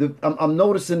I'm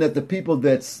noticing that the people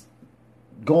that's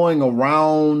going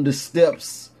around the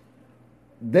steps,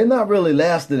 they're not really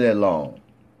lasting that long.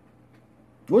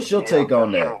 What's your take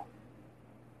on that? True.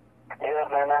 Yeah,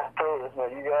 man, that's true.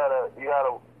 You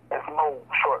gotta. There's no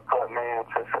shortcut, man,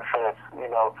 to success. You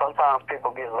know, sometimes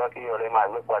people get lucky, or they might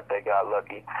look like they got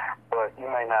lucky, but you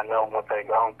may not know what they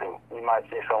gone through. You might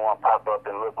see someone pop up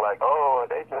and look like, oh,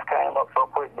 they just came up so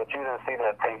quick, but you didn't see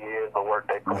that 10 years of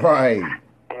work they put in. Right.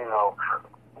 You know,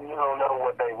 you don't know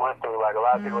what they went through. Like, a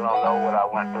lot of people don't know what I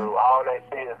went through. All they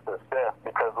see is success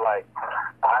because, like,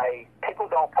 people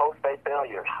don't post their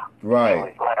failures.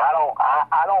 Right. Like,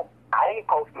 I ain't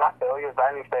post my failures.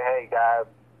 I didn't say, hey, guys,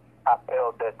 I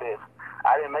failed at this.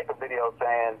 I didn't make a video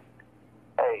saying,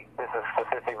 hey, this is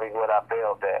specifically what I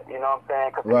failed at. You know what I'm saying?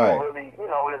 Because people really, you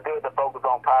know, it's good to focus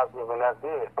on positive, and that's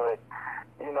good. But,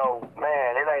 you know,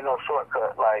 man, it ain't no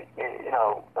shortcut. Like, you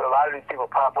know, a lot of these people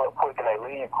pop up quick and they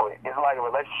leave quick. It's like a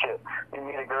relationship. You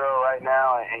meet a girl right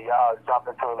now and y'all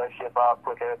jump into a relationship all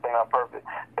quick, everything all perfect.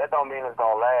 That don't mean it's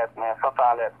going to last, man.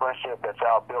 Sometimes that friendship that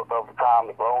y'all built over time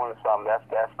to grow into something,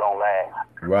 that's going to last.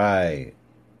 Right.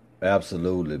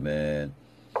 Absolutely, man.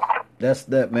 That's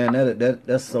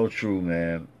that's so true,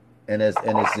 man. And it's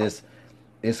just,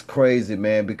 it's crazy,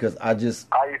 man, because how you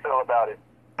feel about it?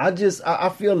 I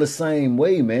feel the same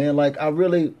way, man. Like, I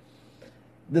really,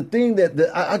 the thing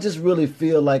I just really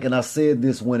feel like, and I said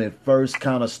this when it first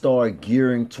kind of started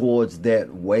gearing towards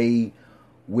that way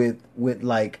with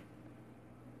like,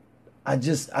 I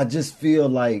just feel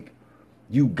like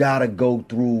you gotta go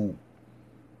through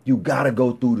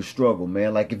the struggle,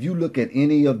 man. Like, if you look at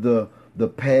any of the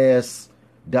past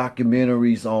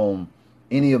documentaries on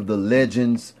any of the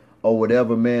legends or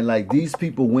whatever, man, like, these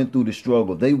people went through the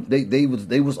struggle. They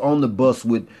was on the bus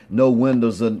with no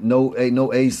windows and no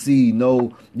AC,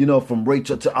 no, you know, from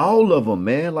Rachel to all of them,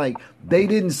 man. Like, they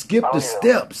didn't skip the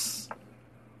steps.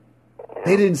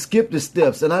 They didn't skip the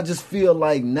steps. And I just feel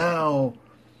like now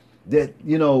that,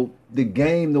 you know, the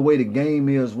way the game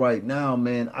is right now,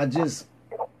 man, I just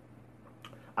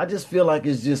feel like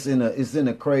it's just in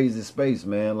a crazy space,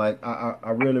 man. Like,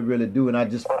 I really, really do. And the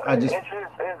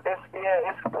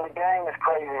game is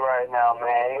crazy right now,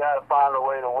 man. You gotta find a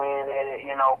way to win in it,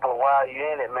 you know, but while you're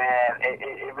in it, man, it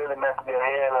really messes your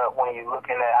head up when you're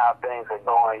looking at how things are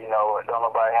going, you know. Don't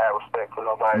nobody have respect for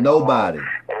nobody.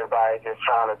 Everybody's just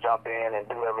trying to jump in and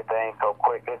do everything so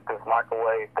quick. It's this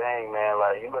microwave thing, man.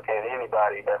 Like, you look at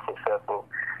anybody that's successful,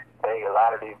 a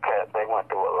lot of these cats, they went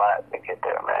through a lot to get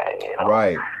there, man, you know.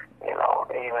 Right. You know,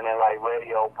 even in like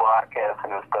radio broadcasting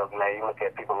and stuff, man, you look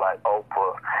at people like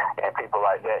Oprah and people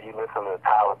like that, you listen to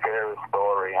Tyler Perry's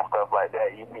story and stuff like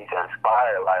that, you be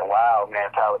inspired, like, wow, man,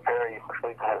 Tyler Perry used to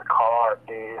sleep in his car a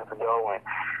few years ago and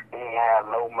he didn't have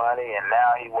no money and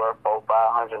now he worth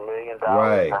 $400-500 million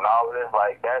and all of this,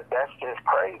 like, that's just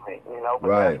crazy, you know, but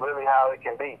that's really how it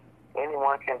can be.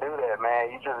 Anyone can do that,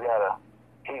 man. You just gotta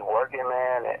keep working,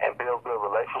 man, and build good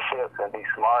relationships and be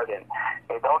smart and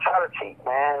don't try to cheat,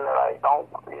 man. Like, don't,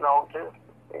 you know, just,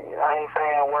 you know, I ain't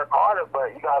saying work harder,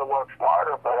 but you got to work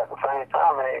smarter, but at the same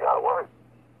time, man, you got to work.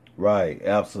 Right,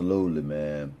 absolutely,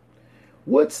 man.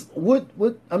 What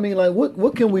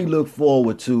can we look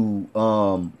forward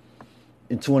to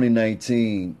in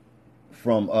 2019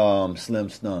 from Slim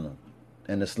Stunner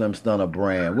and the Slim Stunner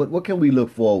brand? What can we look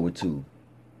forward to?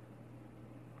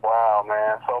 Wow,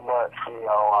 man, so much.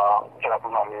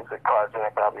 Dropping my music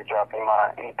project. I'll be dropping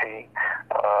my EP,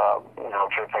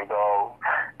 Trip and Go,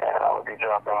 and I'll be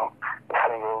dropping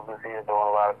singles this year, doing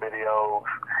a lot of videos,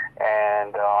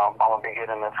 and I'm gonna be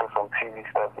getting into some TV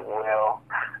stuff as well.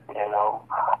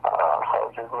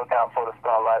 So just look out for the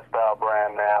Stunt Lifestyle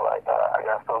brand, man. Like I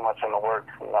got so much in the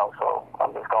works, so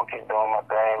I'm just gonna keep doing my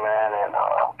thing, man, and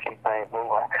keep things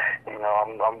moving.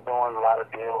 I'm doing a lot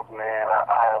of deals, man.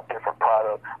 I have different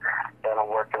products that I'm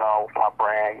working on with my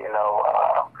brand.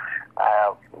 I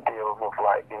have deals with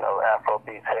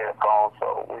Afrobeats headphones,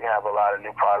 so we have a lot of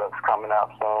new products coming out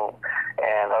soon,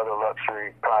 and other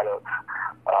luxury products,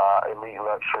 elite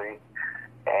luxury,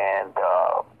 and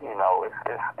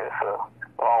it's a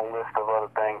long list of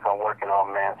other things I'm working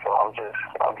on, man. So I'm just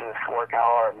working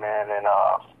hard, man, and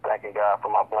thanking God for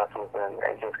my blessings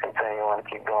and just continuing to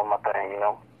keep doing my thing,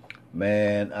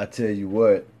 Man, I tell you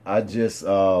what, I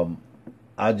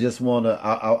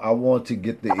want to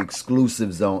get the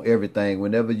exclusives on everything.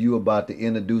 Whenever you about to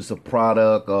introduce a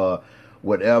product or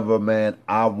whatever, man,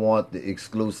 I want the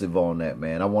exclusive on that,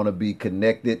 man. I want to be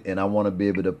connected, and I want to be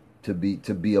able to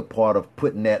be a part of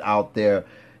putting that out there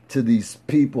to these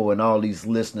people and all these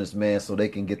listeners, man, so they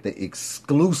can get the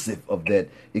exclusive of that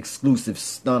exclusive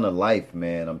Stunner life,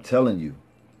 man. I'm telling you.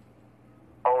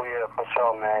 Oh, yeah, for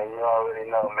sure, man. You already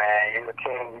know, man. You're the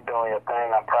king. You're doing your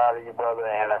thing. I'm proud of you, brother,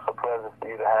 and it's a pleasure for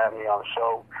you to have me on the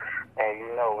show. And,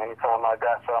 anytime I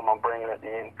got something, I'm bringing it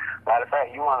in. Matter of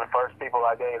fact, you one of the first people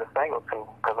I gave a single to.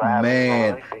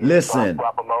 Man, listen.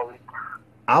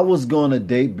 I was gonna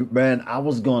debut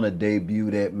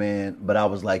that, man, but I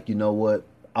was like, you know what?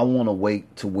 I want to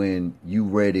wait to when you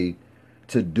ready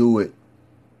to do it,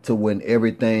 to when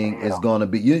everything is gonna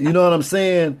be. You know what I'm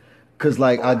saying? Cause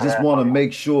I just want to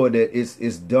make sure that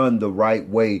it's done the right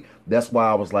way. That's why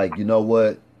I was like, you know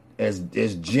what? As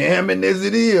jamming as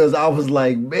it is, I was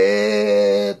like,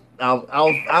 man,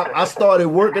 I started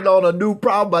working on a new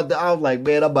problem. I was like,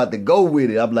 man, I'm about to go with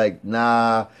it. I'm like,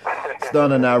 nah,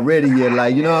 Stunner not ready yet.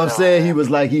 Like, you know what I'm saying? He was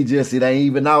like, it ain't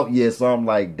even out yet. So I'm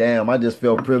like, damn, I just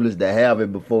felt privileged to have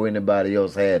it before anybody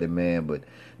else had it, man. But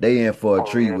they in for a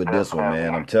treat with this one,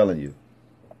 man. I'm telling you.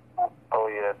 Oh,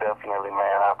 yeah, definitely,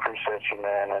 man. I appreciate you,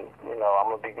 man. And, I'm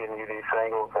going to be getting you these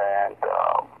singles, and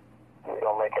we're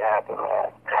going to make it happen,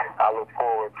 man. I look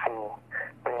forward to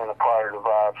being a part of the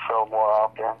Vibe Show more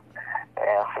often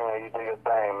and seeing you do your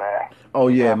thing, man. Oh,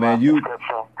 yeah, man. You and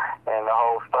the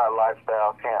whole Stunt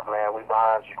Lifestyle camp, man. We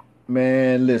behind you.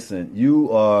 Man, listen,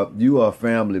 you are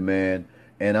family, man.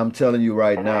 And I'm telling you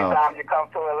right now. Anytime you come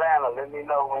to Atlanta, let me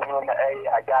know when you're in the A.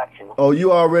 I got you. Oh,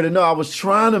 you already know. I was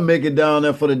trying to make it down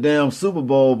there for the damn Super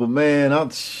Bowl, but man,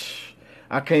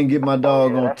 I can't get my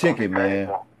doggone ticket,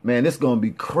 man. Man, it's gonna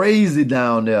be crazy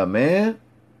down there, man.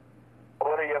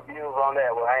 What are your views on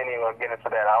that? Well, I ain't even gonna get into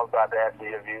that. I was about to ask you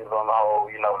your views on the whole,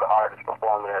 the artists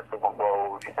performing at Super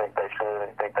Bowl. You think they should?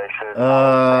 You think they should?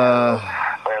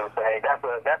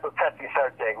 That's a touchy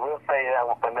subject. We'll say that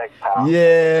one for next time.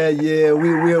 Yeah.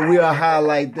 We'll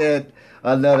highlight that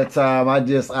another time. I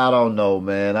don't know,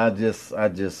 man. I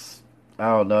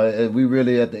don't know. We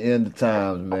really at the end of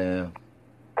times, man.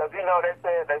 Because,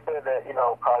 they said that,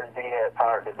 Cardi B had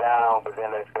turned it down, but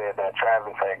then they said that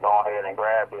Travis had gone ahead and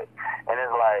grabbed it. And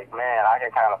it's like, man, I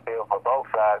can kind of feel for both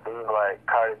sides. It was like,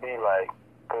 Cardi B,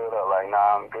 stood up,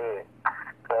 nah, I'm good.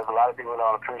 Because a lot of people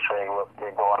don't appreciate what's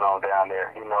been going on down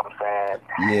there, you know what I'm saying?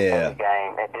 Yeah. In the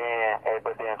game.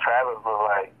 But then Travis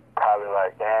was probably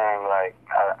dang,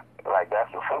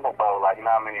 that's the Super Bowl.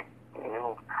 Not many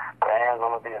new fans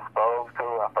I'm going to be exposed to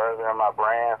and further in my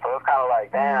brand. So it's kind of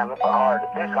damn, it's a hard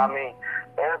decision. I mean,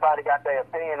 everybody got their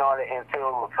opinion on it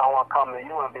until someone come to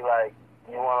you and be like,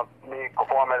 you want me to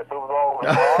perform at a Super Bowl?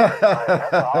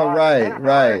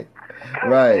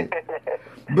 Right.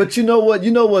 But you know what?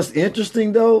 You know what's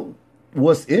interesting, though?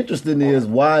 What's interesting is,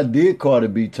 why did Cardi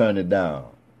B turn it down?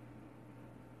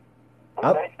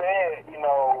 They said,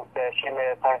 that she may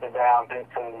have turned it down due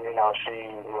to, she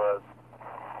was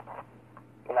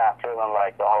not feeling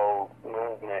like the whole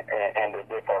movement and the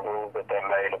different rules that they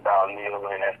made about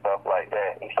kneeling and stuff like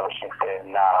that. And so she said,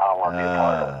 nah, I don't want to be a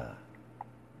part of it.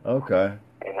 Okay.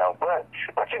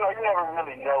 But you never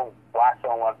really know why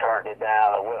someone turned it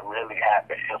down or what really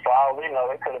happened. And for all we know,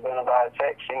 it could have been about a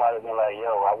check. She might have been like,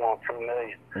 yo, I want $2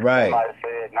 million. Right. She might have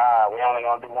said, nah, we only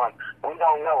gonna do one. We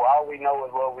don't know. All we know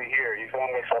is what we hear. You feel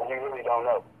me? So we really don't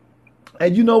know.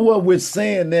 And you know what? We're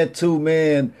saying that too,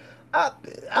 man. I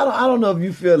don't know if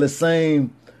you feel the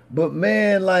same, but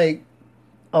man,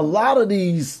 a lot of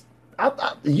these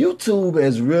YouTube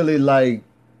is really like,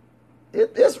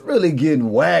 it's really getting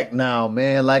whacked now,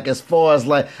 man. Like, as far as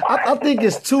like, I think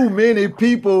it's too many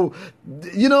people,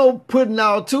 putting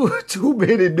out too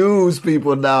many news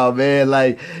people now, man.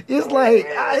 Like, it's like,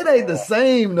 it ain't the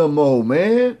same no more,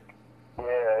 man. Yeah,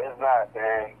 it's not,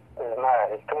 man. It's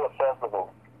not. It's too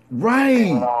accessible. Right.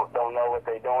 People don't know what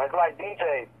they're doing. It's like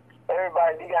DJs.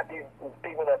 Everybody, you got these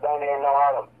people that don't even know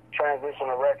how to transition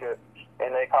a record,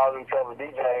 and they call themselves a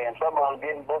DJ, and some of them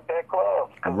getting booked at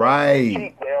clubs. Right.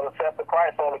 Cheap. They'll accept the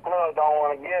price, so the club don't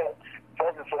want to give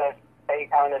such and such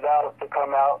 $800 to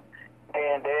come out,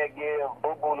 and they'll give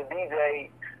Boo Boo the DJ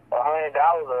 $100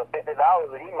 or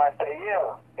 $50, and he might say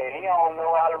yeah, and he don't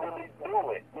know how to really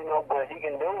do it, but he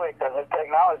can do it because it's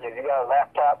technology. You got a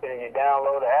laptop and you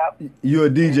download the app. You're a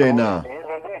DJ now.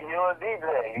 You're a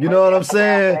DJ. You know what I'm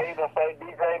saying? You can say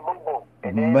DJ Boo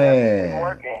Boo.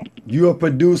 Man, you're a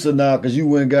producer now because you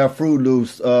went and got Fruit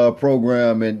Loops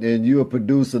program, and you're a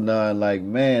producer now. And like,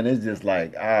 man, it's just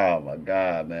like, oh my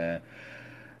God, man.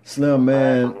 Slim,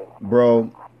 man,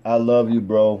 bro, I love you,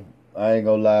 bro. I ain't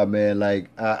gonna lie, man. Like,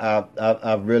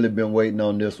 I've really been waiting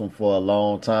on this one for a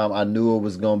long time. I knew it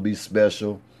was gonna be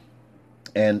special,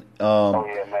 and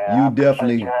you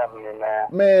definitely,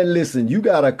 man. Listen, you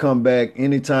gotta come back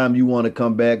anytime you want to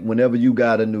come back. Whenever you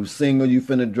got a new single you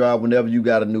finna drop, whenever you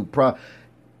got a new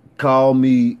call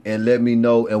me and let me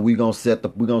know, and we gonna set the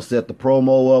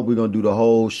promo up. We're gonna do the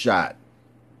whole shot.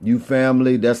 You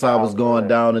family, that's how it's going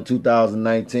down in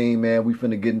 2019, man. We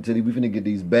finna get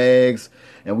these bags,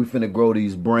 and we finna grow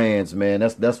these brands, man.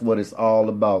 That's what it's all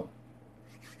about.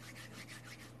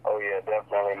 Oh yeah,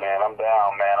 definitely, man. I'm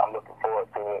down, man. I'm looking forward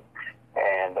to it,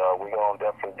 and we gonna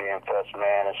definitely be in touch,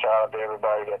 man. And shout out to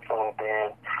everybody that tuned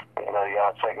in.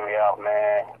 Y'all check me out,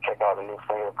 man. Check out the new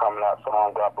single coming out,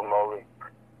 Song Got Promoted.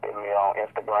 Hit me on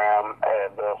Instagram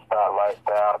at the Stunt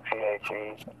Lifestyle,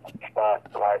 THE Stunt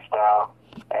Lifestyle.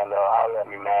 And holler at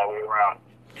me, man. We around.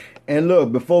 And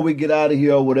look, before we get out of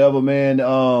here or whatever, man,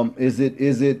 is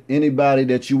it anybody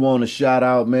that you want to shout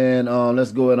out, man?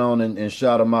 Let's go on and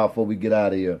shout them out before we get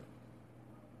out of here.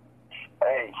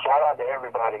 Hey, shout out to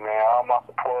everybody, man. All my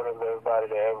supporters, everybody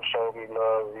that ever showed me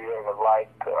love, you ever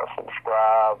liked or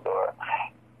subscribed or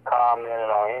commented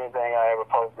on anything I ever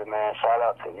posted, man. Shout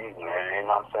out to you, man. You know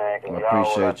what I'm saying? I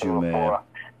appreciate you, man.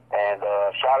 And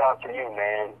shout out to you,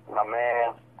 man. My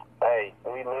man. Hey,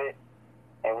 we lit,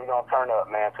 and we gonna turn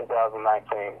up, man.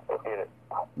 2019, let's get it.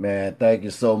 Man, thank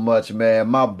you so much, man.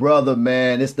 My brother,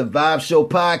 man. It's the Vibe Show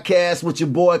Podcast with your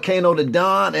boy Kano the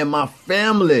Don and my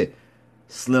family,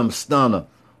 Slim Stunner.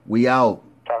 We out.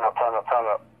 Turn up.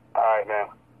 All right, man.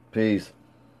 Peace.